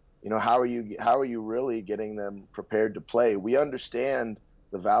 how are you really getting them prepared to play? We understand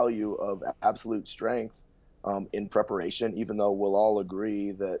the value of absolute strength in preparation, even though we'll all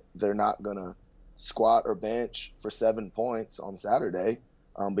agree that they're not going to squat or bench for 7 points on Saturday.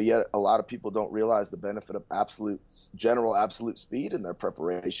 But yet a lot of people don't realize the benefit of general absolute speed in their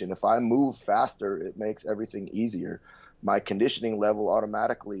preparation. If I move faster, it makes everything easier. My conditioning level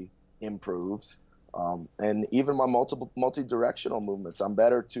automatically improves. And even my multi-directional movements, I'm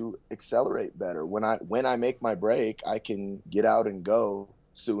better to accelerate better. When I make my break, I can get out and go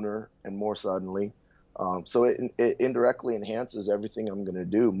sooner and more suddenly. So it indirectly enhances everything I'm going to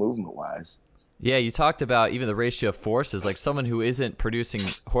do movement-wise. Yeah, you talked about even the ratio of forces. Like someone who isn't producing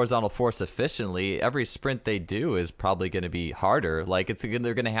horizontal force efficiently, every sprint they do is probably going to be harder. Like they're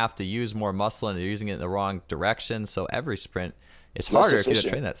going to have to use more muscle and they're using it in the wrong direction. So every sprint is harder if you don't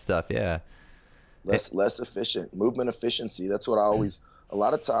train that stuff. Yeah. Less efficient. Movement efficiency. That's what I always, a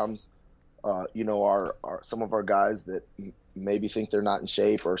lot of times, some of our guys that maybe think they're not in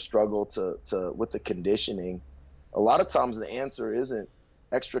shape or struggle to with the conditioning. A lot of times the answer isn't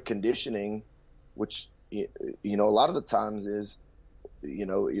extra conditioning, which a lot of the times is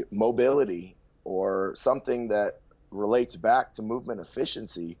mobility or something that relates back to movement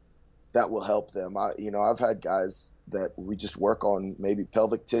efficiency that will help them. I've had guys that we just work on maybe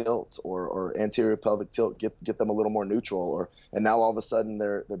pelvic tilt or anterior pelvic tilt, get them a little more neutral, and now all of a sudden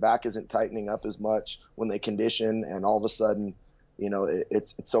their back isn't tightening up as much when they condition, and all of a sudden,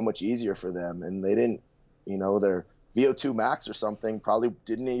 it's so much easier for them, and they didn't, their VO2 max or something probably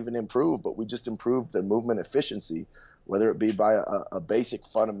didn't even improve, but we just improved their movement efficiency, whether it be by a basic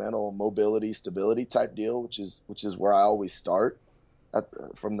fundamental mobility, stability type deal, which is where I always start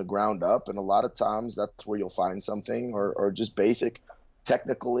from the ground up. And a lot of times that's where you'll find something, or just basic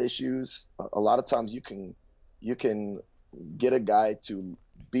technical issues. A lot of times you can get a guy to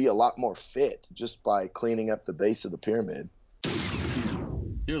be a lot more fit just by cleaning up the base of the pyramid.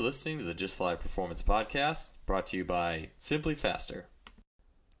 You're listening to the Just Fly Performance Podcast, brought to you by Simply Faster.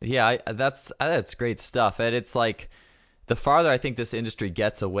 Yeah, that's great stuff. And it's like the farther I think this industry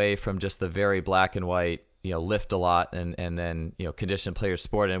gets away from just the very black and white, lift a lot and then, condition players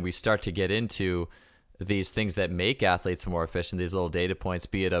sport. And we start to get into these things that make athletes more efficient, these little data points,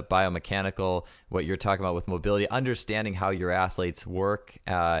 be it a biomechanical, what you're talking about with mobility, understanding how your athletes work,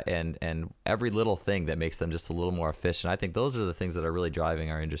 and every little thing that makes them just a little more efficient. I think those are the things that are really driving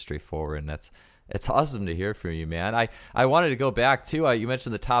our industry forward. And it's awesome to hear from you, man. I wanted to go back too. You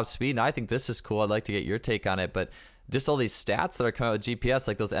mentioned the top speed, and I think this is cool. I'd like to get your take on it, but just all these stats that are coming out with GPS,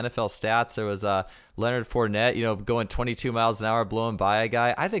 like those NFL stats. There was Leonard Fournette, going 22 miles an hour, blowing by a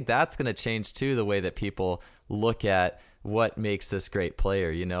guy. I think that's going to change too the way that people look at what makes this great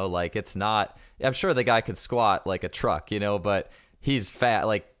player. Like it's not. I'm sure the guy could squat like a truck, but he's fat.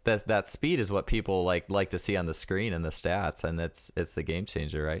 Like that speed is what people like to see on the screen and the stats, and it's the game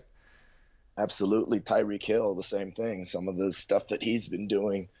changer, right? Absolutely. Tyreek Hill, the same thing. Some of the stuff that he's been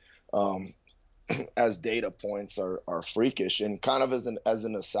doing. As data points are freakish. And kind of as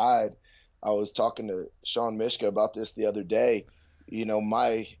an aside, I was talking to Sean Mishka about this the other day.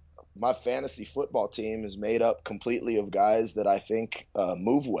 My fantasy football team is made up completely of guys that I think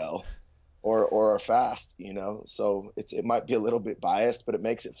move well or are fast, so it might be a little bit biased, but it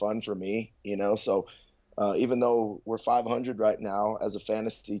makes it fun for me, so even though we're 500 right now as a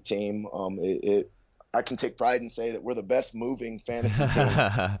fantasy team, I can take pride and say that we're the best moving fantasy team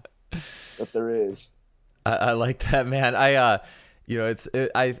that there is. I like that, man. I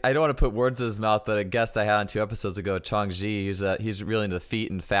don't want to put words in his mouth, but a guest I had on 2 episodes ago, Chong Ji, he's really into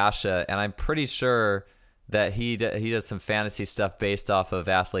feet and fascia, and I'm pretty sure that he does some fantasy stuff based off of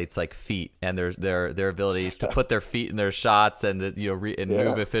athletes like feet and their ability to put their feet in their shots and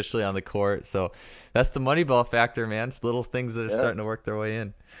move efficiently on the court. So that's the Moneyball factor, man. It's little things that are starting to work their way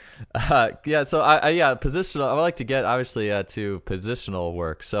in. So positional. I would like to get obviously to positional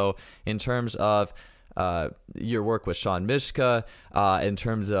work. So in terms of your work with Sean Mishka, in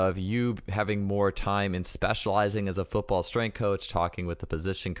terms of you having more time in specializing as a football strength coach, talking with the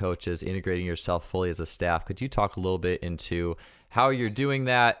position coaches, integrating yourself fully as a staff. Could you talk a little bit into how you're doing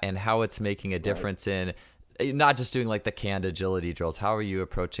that and how it's making a difference in not just doing like the canned agility drills? How are you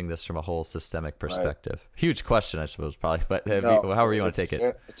approaching this from a whole systemic perspective? Right. Huge question, I suppose, probably, but however you want to take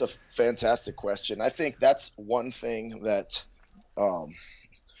it. It's a fantastic question. I think that's one thing that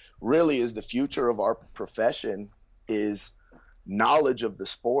really is the future of our profession is knowledge of the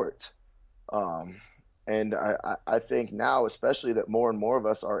sport. And I think now, especially that more and more of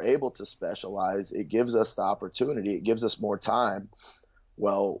us are able to specialize, it gives us the opportunity, it gives us more time.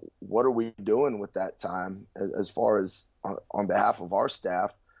 Well, what are we doing with that time as far as on behalf of our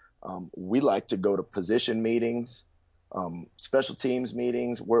staff? We like to go to position meetings, special teams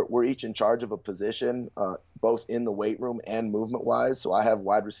meetings. We're each in charge of a position, both in the weight room and movement wise. So I have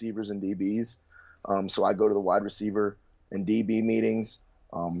wide receivers and DBs. So I go to the wide receiver and DB meetings.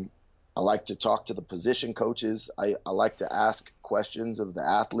 I like to talk to the position coaches. I like to ask questions of the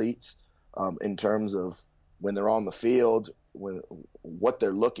athletes in terms of when they're on the field, what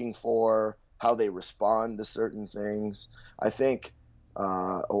they're looking for, how they respond to certain things. I think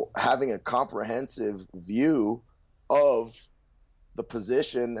having a comprehensive view of the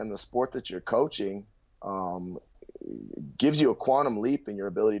position and the sport that you're coaching gives you a quantum leap in your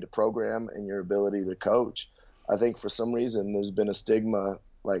ability to program and your ability to coach. I think for some reason there's been a stigma,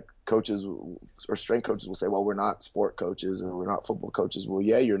 like coaches or strength coaches will say, well, we're not sport coaches or we're not football coaches. Well,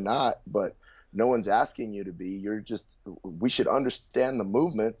 yeah, you're not, but no one's asking you to be. We should understand the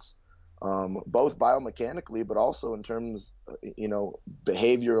movements, both biomechanically, but also in terms,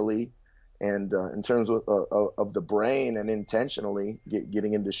 behaviorally and in terms of the brain and intentionally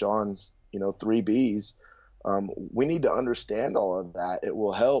getting into Sean's, 3 Bs. We need to understand all of that. It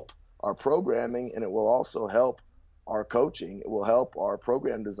will help our programming and it will also help our coaching. It will help our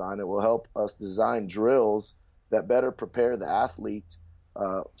program design. It will help us design drills that better prepare the athlete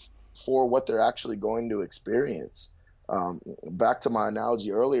for what they're actually going to experience. Back to my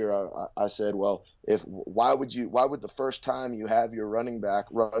analogy earlier, I said, well, why would the first time you have your running back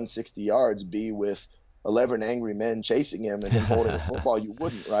run 60 yards be with 11 angry men chasing him and him holding a football? You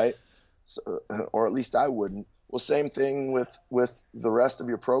wouldn't, right? So, or at least I wouldn't. Well, same thing with the rest of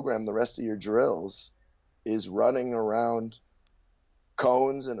your program, the rest of your drills is running around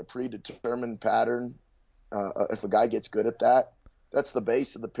cones in a predetermined pattern. If a guy gets good at that, that's the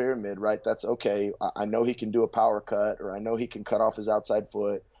base of the pyramid, right? That's okay. I know he can do a power cut, or I know he can cut off his outside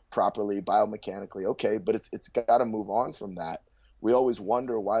foot properly, biomechanically. Okay, but it's got to move on from that. We always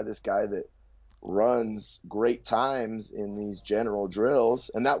wonder why this guy that runs great times in these general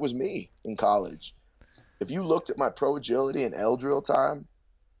drills, and that was me in college. If you looked at my pro agility and L drill time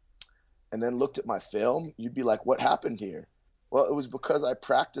and then looked at my film, you'd be like, what happened here? Well, it was because I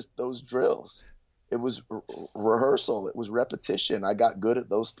practiced those drills. it was rehearsal, it was repetition. I got good at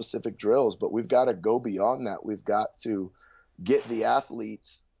those specific drills, but we've got to go beyond that. We've got to get the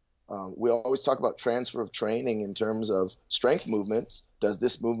athletes. We always talk about transfer of training in terms of strength movements. Does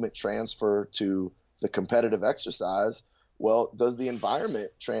this movement transfer to the competitive exercise? Well, does the environment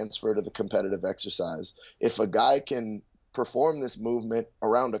transfer to the competitive exercise? If a guy can perform this movement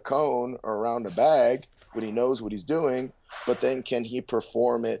around a cone or around a bag when he knows what he's doing, but then can he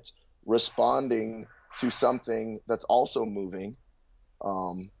perform it responding to something that's also moving,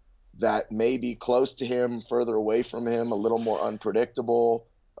 that may be close to him, further away from him, a little more unpredictable,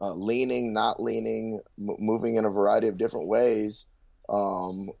 leaning, not leaning, moving in a variety of different ways,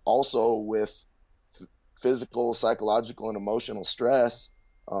 also with physical, psychological, and emotional stress.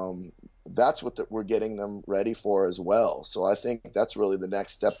 That's what we're getting them ready for as well. So I think that's really the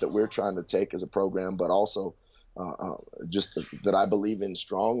next step that we're trying to take as a program, but also just that I believe in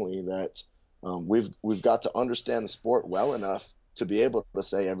strongly, that we've got to understand the sport well enough to be able to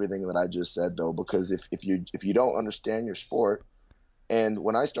say everything that I just said, though, because if you don't understand your sport, and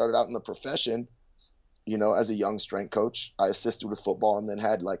when I started out in the profession, as a young strength coach, I assisted with football and then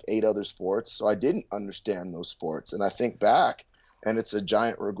had like 8 other sports. So I didn't understand those sports. And I think back, and it's a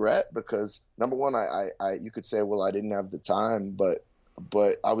giant regret, because number one, I you could say, well, I didn't have the time, but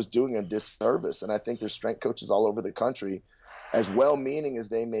I was doing a disservice. And I think there's strength coaches all over the country, as well-meaning as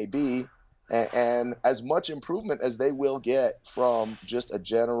they may be, and as much improvement as they will get from just a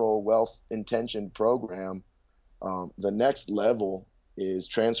general well-intentioned program. The next level is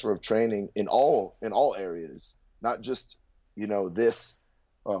transfer of training in all areas, not just this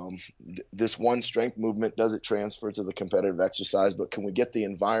this one strength movement. Does it transfer to the competitive exercise? But can we get the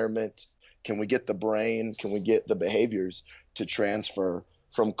environment? Can we get the brain? Can we get the behaviors to transfer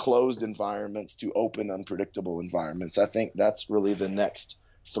from closed environments to open, unpredictable environments? I think that's really the next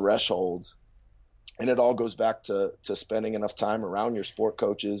threshold. And it all goes back to spending enough time around your sport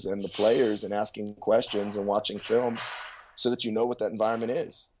coaches and the players and asking questions and watching film so that you know what that environment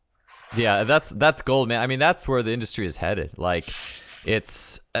is. Yeah, that's gold, man. I mean, that's where the industry is headed. Like,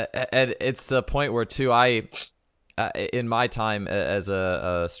 it's the point where too, in my time as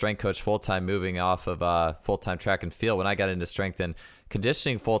a strength coach full time, moving off of full time track and field, when I got into strength and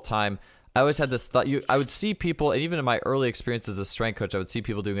conditioning full time, I always had this thought. I would see people, and even in my early experience as a strength coach, I would see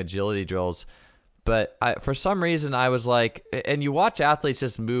people doing agility drills. But for some reason, I was like, and you watch athletes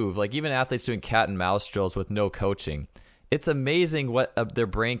just move, like even athletes doing cat and mouse drills with no coaching. It's amazing what their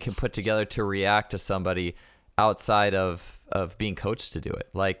brain can put together to react to somebody outside of being coached to do it.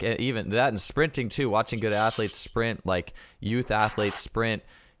 Like even that, and sprinting too, watching good athletes sprint, like youth athletes sprint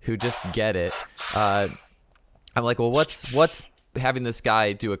who just get it. I'm like, well, what's having this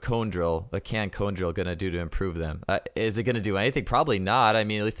guy do a cone drill, a canned cone drill, going to do to improve them? Is it going to do anything? Probably not. I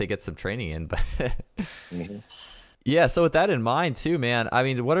mean, at least they get some training in. But mm-hmm. Yeah, so with that in mind too, man, I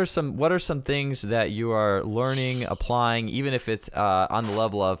mean, what are some things that you are learning, applying, even if it's on the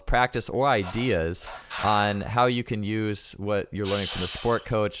level of practice or ideas, on how you can use what you're learning from the sport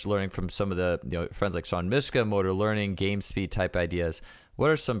coach, learning from some of the friends like Sean Mishka, motor learning, game speed type ideas? What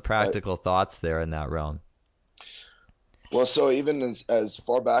are some practical thoughts there in that realm? Well, so even as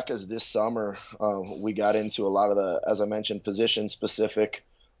far back as this summer, we got into a lot of the, as I mentioned, position specific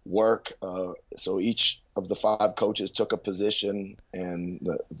work. So each of the 5 coaches took a position, and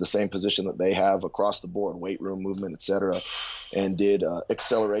the same position that they have across the board, weight room, movement, etc., and did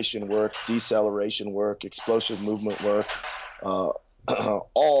acceleration work, deceleration work, explosive movement work,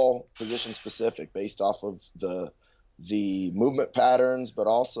 all position specific based off of the movement patterns, but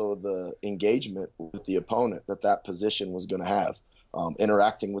also the engagement with the opponent that position was going to have,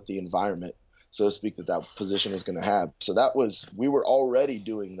 interacting with the environment, so to speak, that position was going to have. So we were already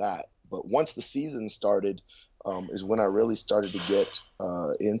doing that. But once the season started, is when I really started to get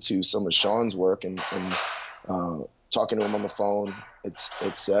into some of Sean's work and talking to him on the phone, et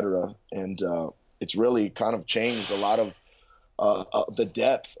cetera. And it's really kind of changed a lot of the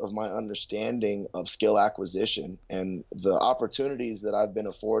depth of my understanding of skill acquisition and the opportunities that I've been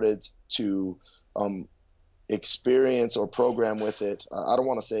afforded to experience or program with it. I don't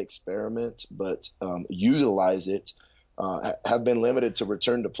want to say experiment, but utilize it, have been limited to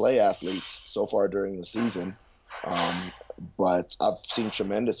return to play athletes so far during the season. But I've seen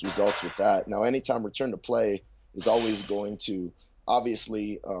tremendous results with that. Now, anytime return to play is always going to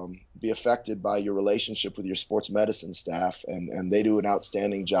obviously be affected by your relationship with your sports medicine staff, and they do an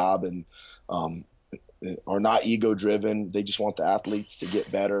outstanding job and are not ego driven. They just want the athletes to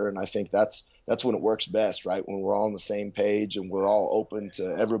get better. And I think that's when it works best, right? When we're all on the same page and we're all open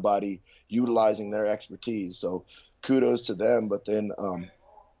to everybody utilizing their expertise. So kudos to them. But then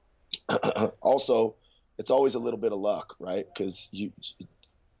Also, it's always a little bit of luck, right? Because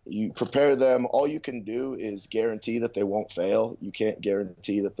you prepare them. All you can do is guarantee that they won't fail. You can't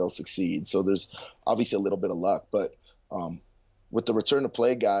guarantee that they'll succeed. So there's obviously a little bit of luck. But with the return to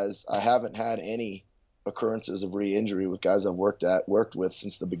play guys, I haven't had any occurrences of re-injury with guys I've worked with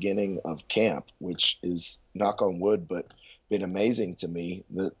since the beginning of camp, which is, knock on wood, but been amazing to me.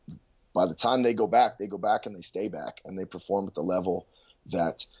 That by the time they go back and they stay back and they perform at the level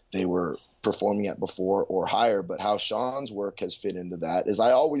that they were performing at before or higher. But how Sean's work has fit into that is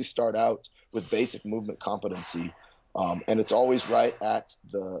I always start out with basic movement competency, and it's always right at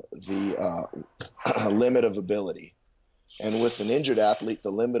the limit of ability. And with an injured athlete,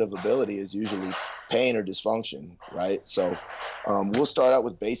 the limit of ability is usually pain or dysfunction, right? So we'll start out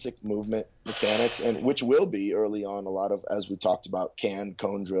with basic movement mechanics, and which will be early on a lot of, as we talked about,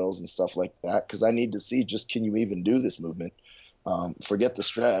 cone drills and stuff like that, because I need to see just, can you even do this movement? Forget the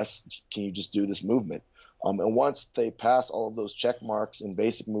stress. Can you just do this movement? And once they pass all of those check marks in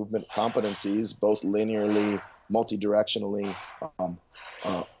basic movement competencies, both linearly, multidirectionally,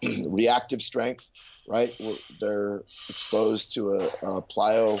 reactive strength, right? They're exposed to a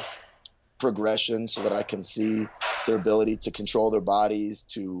plyo progression so that I can see their ability to control their bodies,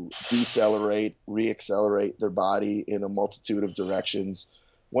 to decelerate, reaccelerate their body in a multitude of directions.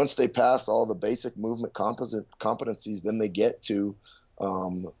 Once they pass all the basic movement competencies, then they get to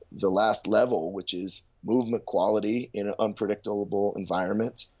the last level, which is movement quality in an unpredictable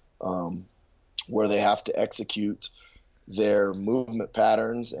environment, where they have to execute their movement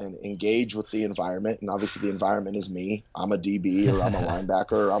patterns and engage with the environment. And obviously the environment is me. I'm a DB or I'm a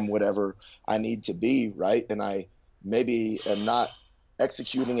linebacker or I'm whatever I need to be, right? And I maybe am not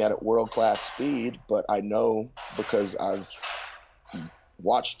executing at a world-class speed, but I know, because I've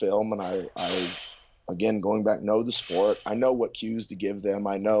watched film and I again, going back, know the sport. I know what cues to give them.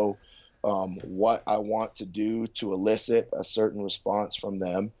 I know what I want to do to elicit a certain response from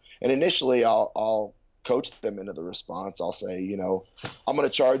them. And initially I'll coach them into the response. I'll say, I'm going to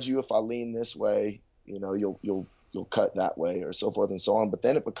charge you if I lean this way, you'll cut that way, or so forth and so on. But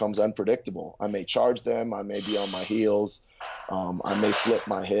then it becomes unpredictable. I may charge them. I may be on my heels. I may flip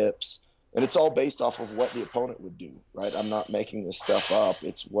my hips. And it's all based off of what the opponent would do, right? I'm not making this stuff up.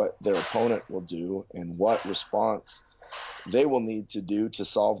 It's what their opponent will do and what response they will need to do to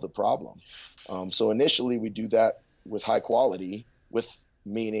solve the problem. So initially we do that with high quality, with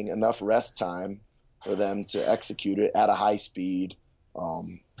meaning enough rest time for them to execute it at a high speed,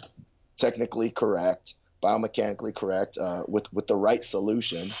 technically correct, biomechanically correct, with the right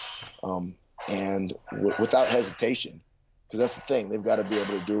solution, and without hesitation. Because that's the thing, they've got to be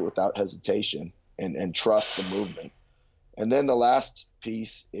able to do it without hesitation and trust the movement. And then the last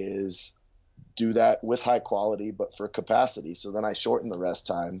piece is do that with high quality, but for capacity. So then I shorten the rest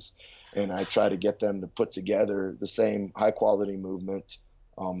times and I try to get them to put together the same high quality movement,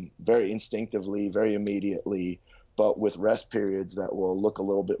 very instinctively, very immediately, but with rest periods that will look a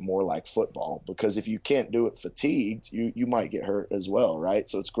little bit more like football. Because if you can't do it fatigued, you might get hurt as well, right?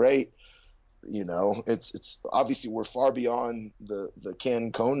 So it's great. It's obviously we're far beyond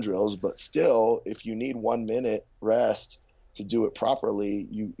the cone drills, but still, if you need 1 minute rest to do it properly,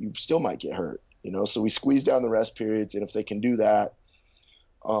 you still might get hurt, so we squeeze down the rest periods. And if they can do that,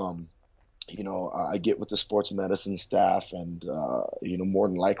 I get with the sports medicine staff, and more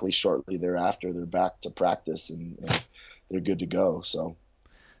than likely shortly thereafter they're back to practice and they're good to go. So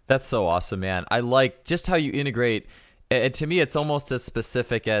that's so awesome, man. I like just how you integrate. And to me, it's almost as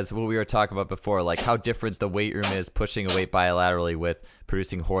specific as what we were talking about before, like how different the weight room is, pushing a weight bilaterally with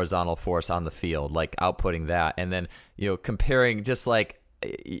producing horizontal force on the field, like outputting that. And then, comparing, just like,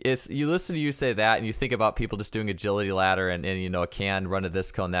 you listen to you say that and you think about people just doing agility ladder and a can run to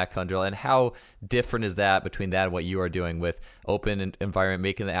this cone, that cone drill. And how different is that between that and what you are doing with open environment,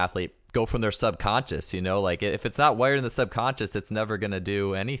 making the athlete go from their subconscious, like if it's not wired in the subconscious, it's never going to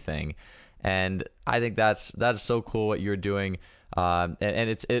do anything. And I think that's so cool what you're doing, and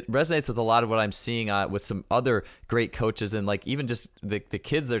it resonates with a lot of what I'm seeing with some other great coaches, and like even just the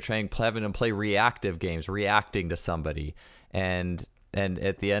kids they're training, having them play reactive games, reacting to somebody, and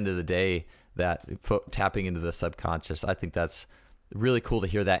at the end of the day, that tapping into the subconscious. I think that's really cool to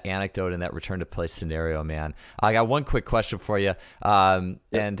hear that anecdote and that return to play scenario, man. I got one quick question for you. And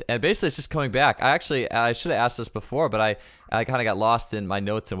basically it's just coming back. I should have asked this before, but I kind of got lost in my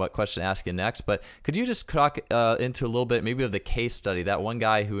notes and what question to ask you next. But could you just talk into a little bit maybe of the case study, that one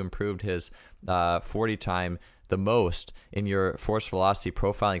guy who improved his 40 time the most in your force velocity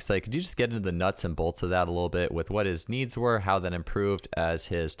profiling study? Could you just get into the nuts and bolts of that a little bit with what his needs were, how that improved as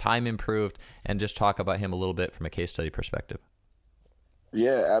his time improved, and just talk about him a little bit from a case study perspective?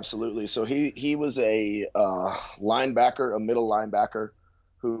 Yeah, absolutely. So he was a linebacker, a middle linebacker,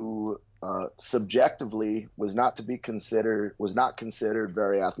 who subjectively was not considered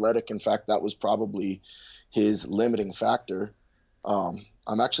very athletic. In fact, that was probably his limiting factor.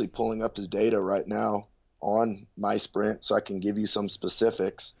 I'm actually pulling up his data right now on my sprint, so I can give you some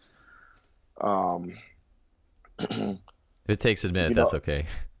specifics. Um, If it takes a minute, you know, that's okay.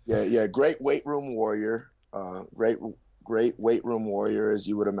 yeah, great weight room warrior. Great weight room warrior, as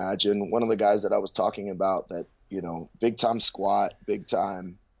you would imagine. One of the guys that I was talking about that, big time squat, big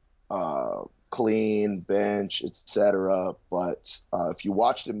time uh, clean, bench, etc. But if you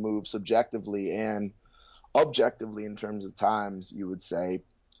watched him move subjectively and objectively in terms of times, you would say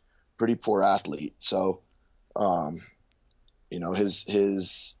pretty poor athlete. So, um,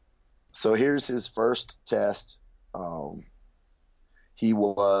 his so here's his first test. Um, he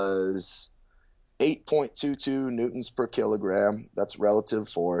was 8.22 newtons per kilogram. That's relative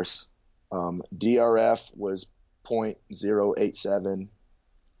force. DRF was 0.087,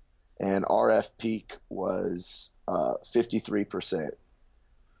 and RF peak was 53%.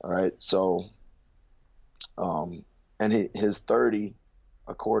 All right. So, and his 30,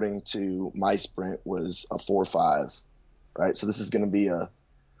 according to my sprint, was a 4.5. Right. So this is going to be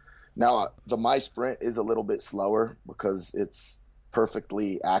now the my sprint is a little bit slower because it's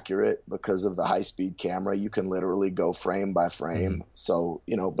perfectly accurate because of the high speed camera. You can literally go frame by Hmm. frame. So,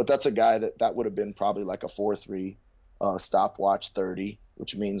 but that's a guy that would have been probably like a 4.3 stopwatch 30,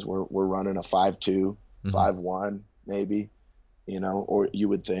 which means we're running a 5.2, Hmm. 5.1 maybe, or you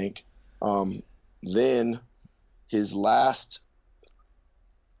would think. Then his last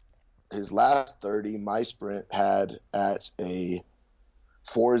his last 30 my sprint had at a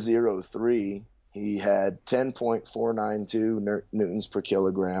 403, he had 10.492 newtons per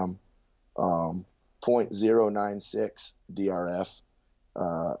kilogram, 0.096 DRF,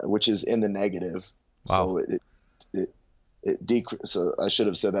 which is in the negative. Wow. So it decreased. So I should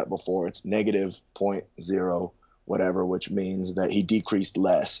have said that before. It's negative zero point 0 whatever, which means that he decreased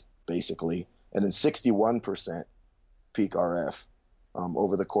less basically, and then 61% peak RF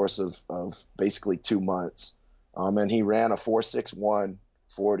over the course of basically 2 months. And he ran a 4.61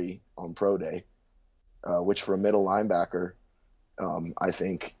 40 on pro day, which for a middle linebacker, I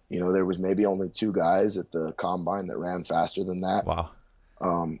think there was maybe only two guys at the combine that ran faster than that. Wow.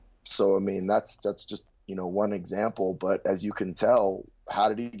 So I mean that's just one example, but as you can tell, how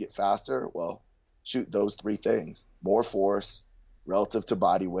did he get faster? Well, shoot, those three things: more force relative to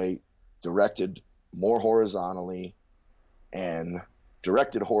body weight, directed more horizontally, and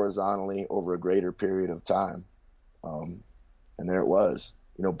directed horizontally over a greater period of time. Um, and there it was.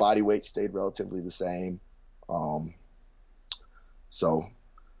 Body weight stayed relatively the same. Um, so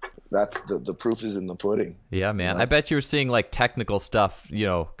that's the proof is in the pudding. Yeah, You man. I know. bet you were seeing like technical stuff,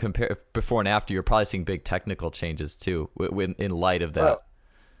 compare before and after. You're probably seeing big technical changes too, in light of that. Well,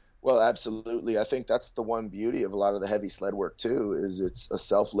 well, absolutely. I think that's the one beauty of a lot of the heavy sled work too, is it's a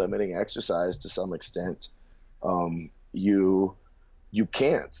self-limiting exercise to some extent. You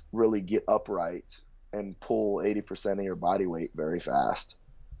can't really get upright and pull 80% of your body weight very fast.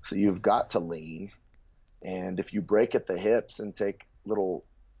 So you've got to lean. And if you break at the hips and take little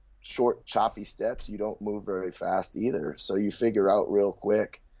short, choppy steps, you don't move very fast either. So you figure out real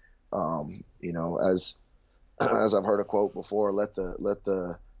quick, as as I've heard a quote before, let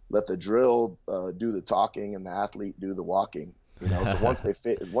the drill do the talking and the athlete do the walking. So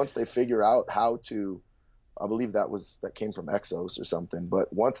once they figure out how to, I believe that came from Exos or something.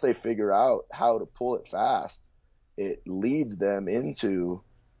 But once they figure out how to pull it fast, it leads them into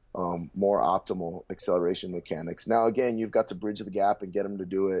more optimal acceleration mechanics. Now, again, you've got to bridge the gap and get them to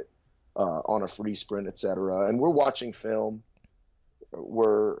do it on a free sprint, etc. And we're watching film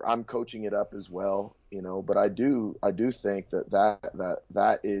where I'm coaching it up as well, But I do think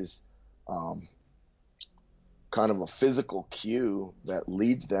that is um, kind of a physical cue that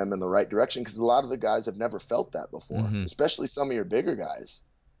leads them in the right direction, because a lot of the guys have never felt that before, Hmm. especially some of your bigger guys.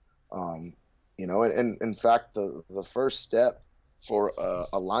 Um, and in fact, the first step for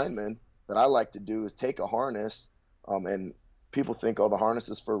a lineman that I like to do is take a harness, and people think, oh, the harness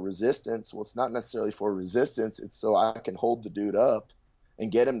is for resistance. Well, it's not necessarily for resistance. It's so I can hold the dude up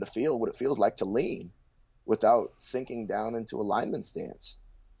and get him to feel what it feels like to lean without sinking down into a lineman stance.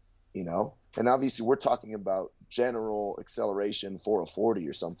 And obviously we're talking about general acceleration for a 40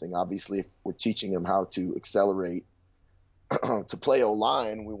 or something. Obviously, if we're teaching him how to accelerate to play O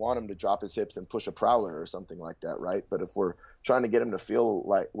line, we want him to drop his hips and push a prowler or something like that, right? But if we're trying to get him to feel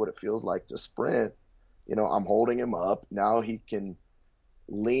like what it feels like to sprint, I'm holding him up. Now he can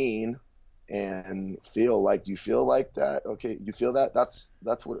lean and feel like, do you feel like that? Okay, you feel that? That's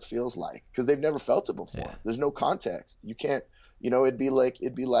what it feels like, because they've never felt it before. Yeah. There's no context. You can't, it'd be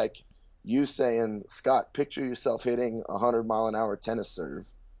like you saying, Scott, picture yourself hitting 100-mile-an-hour tennis serve.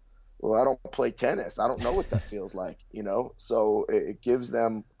 Well, I don't play tennis. I don't know what that feels like, So it gives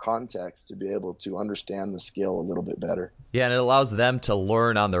them context to be able to understand the skill a little bit better. Yeah, and it allows them to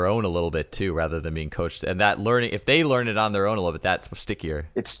learn on their own a little bit too, rather than being coached. And that learning, if they learn it on their own a little bit, that's stickier.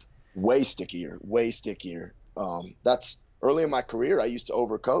 It's way stickier, way stickier. That's early in my career, I used to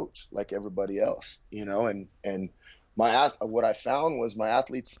overcoach like everybody else, and what I found was my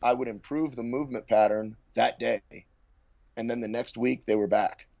athletes, I would improve the movement pattern that day, and then the next week they were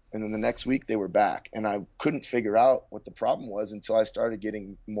back. And then the next week they were back. And I couldn't figure out what the problem was until I started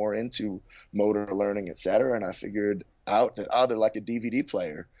getting more into motor learning, et cetera. And I figured out that, they're like a DVD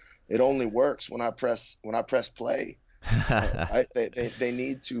player. It only works when I press play. Right? They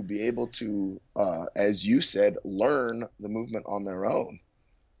need to be able to, as you said, learn the movement on their own.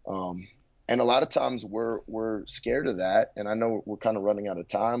 And a lot of times we're scared of that. And I know we're kind of running out of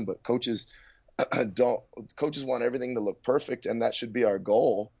time, but coaches want everything to look perfect, and that should be our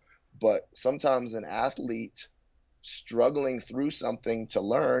goal. But sometimes an athlete struggling through something to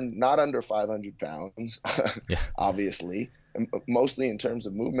learn, not under 500 pounds, Yeah. obviously, mostly in terms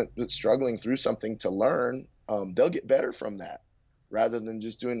of movement, but struggling through something to learn, they'll get better from that, rather than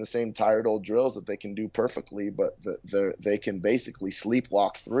just doing the same tired old drills that they can do perfectly, but they can basically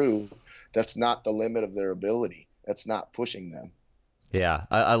sleepwalk through. That's not the limit of their ability. That's not pushing them. Yeah,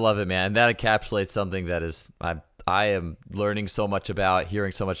 I love it, man. And that encapsulates something that is I am learning so much about,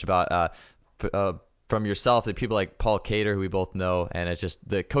 hearing so much about from yourself, that people like Paul Cater, who we both know, and it's just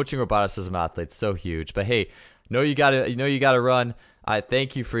the coaching roboticism athletes so huge. But hey, you gotta run. I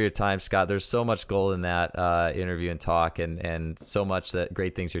thank you for your time, Scott. There's so much gold in that interview and talk, and so much that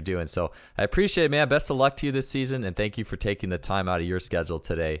great things you're doing. So I appreciate it, man. Best of luck to you this season, and thank you for taking the time out of your schedule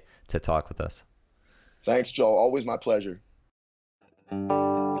today to talk with us. Thanks, Joel. Always my pleasure.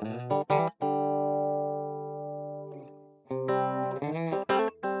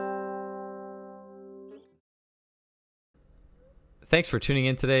 Thanks for tuning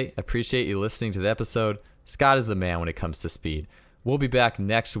in today. Appreciate you listening to the episode. Scott is the man when it comes to speed. We'll be back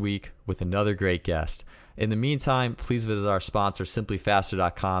next week with another great guest. In the meantime, please visit our sponsor,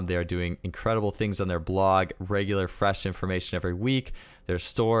 simplyfaster.com. They are doing incredible things on their blog, regular, fresh information every week. Their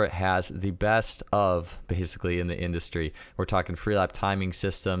store has the best of, basically, in the industry. We're talking Freelap timing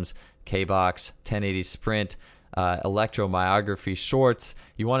systems, K-Box, 1080 Sprint, electromyography shorts.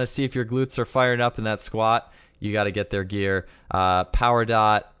 You want to see if your glutes are firing up in that squat? You got to get their gear.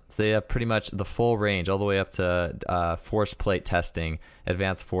 PowerDot. So they have pretty much the full range, all the way up to force plate testing,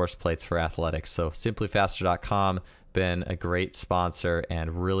 advanced force plates for athletics. So simplyfaster.com, been a great sponsor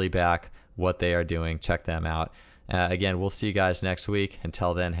and really back what they are doing. Check them out. Again, we'll see you guys next week.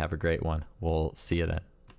 Until then, have a great one. We'll see you then.